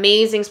our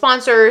amazing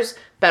sponsors,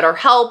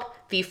 BetterHelp,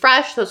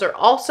 VFresh. Those are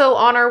also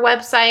on our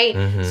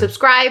website.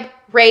 Subscribe,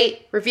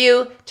 rate,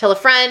 review, tell a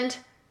friend,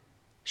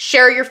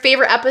 share your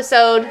favorite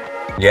episode.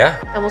 Yeah.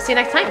 And we'll see you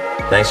next time.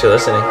 Thanks for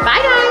listening.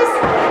 Bye, guys.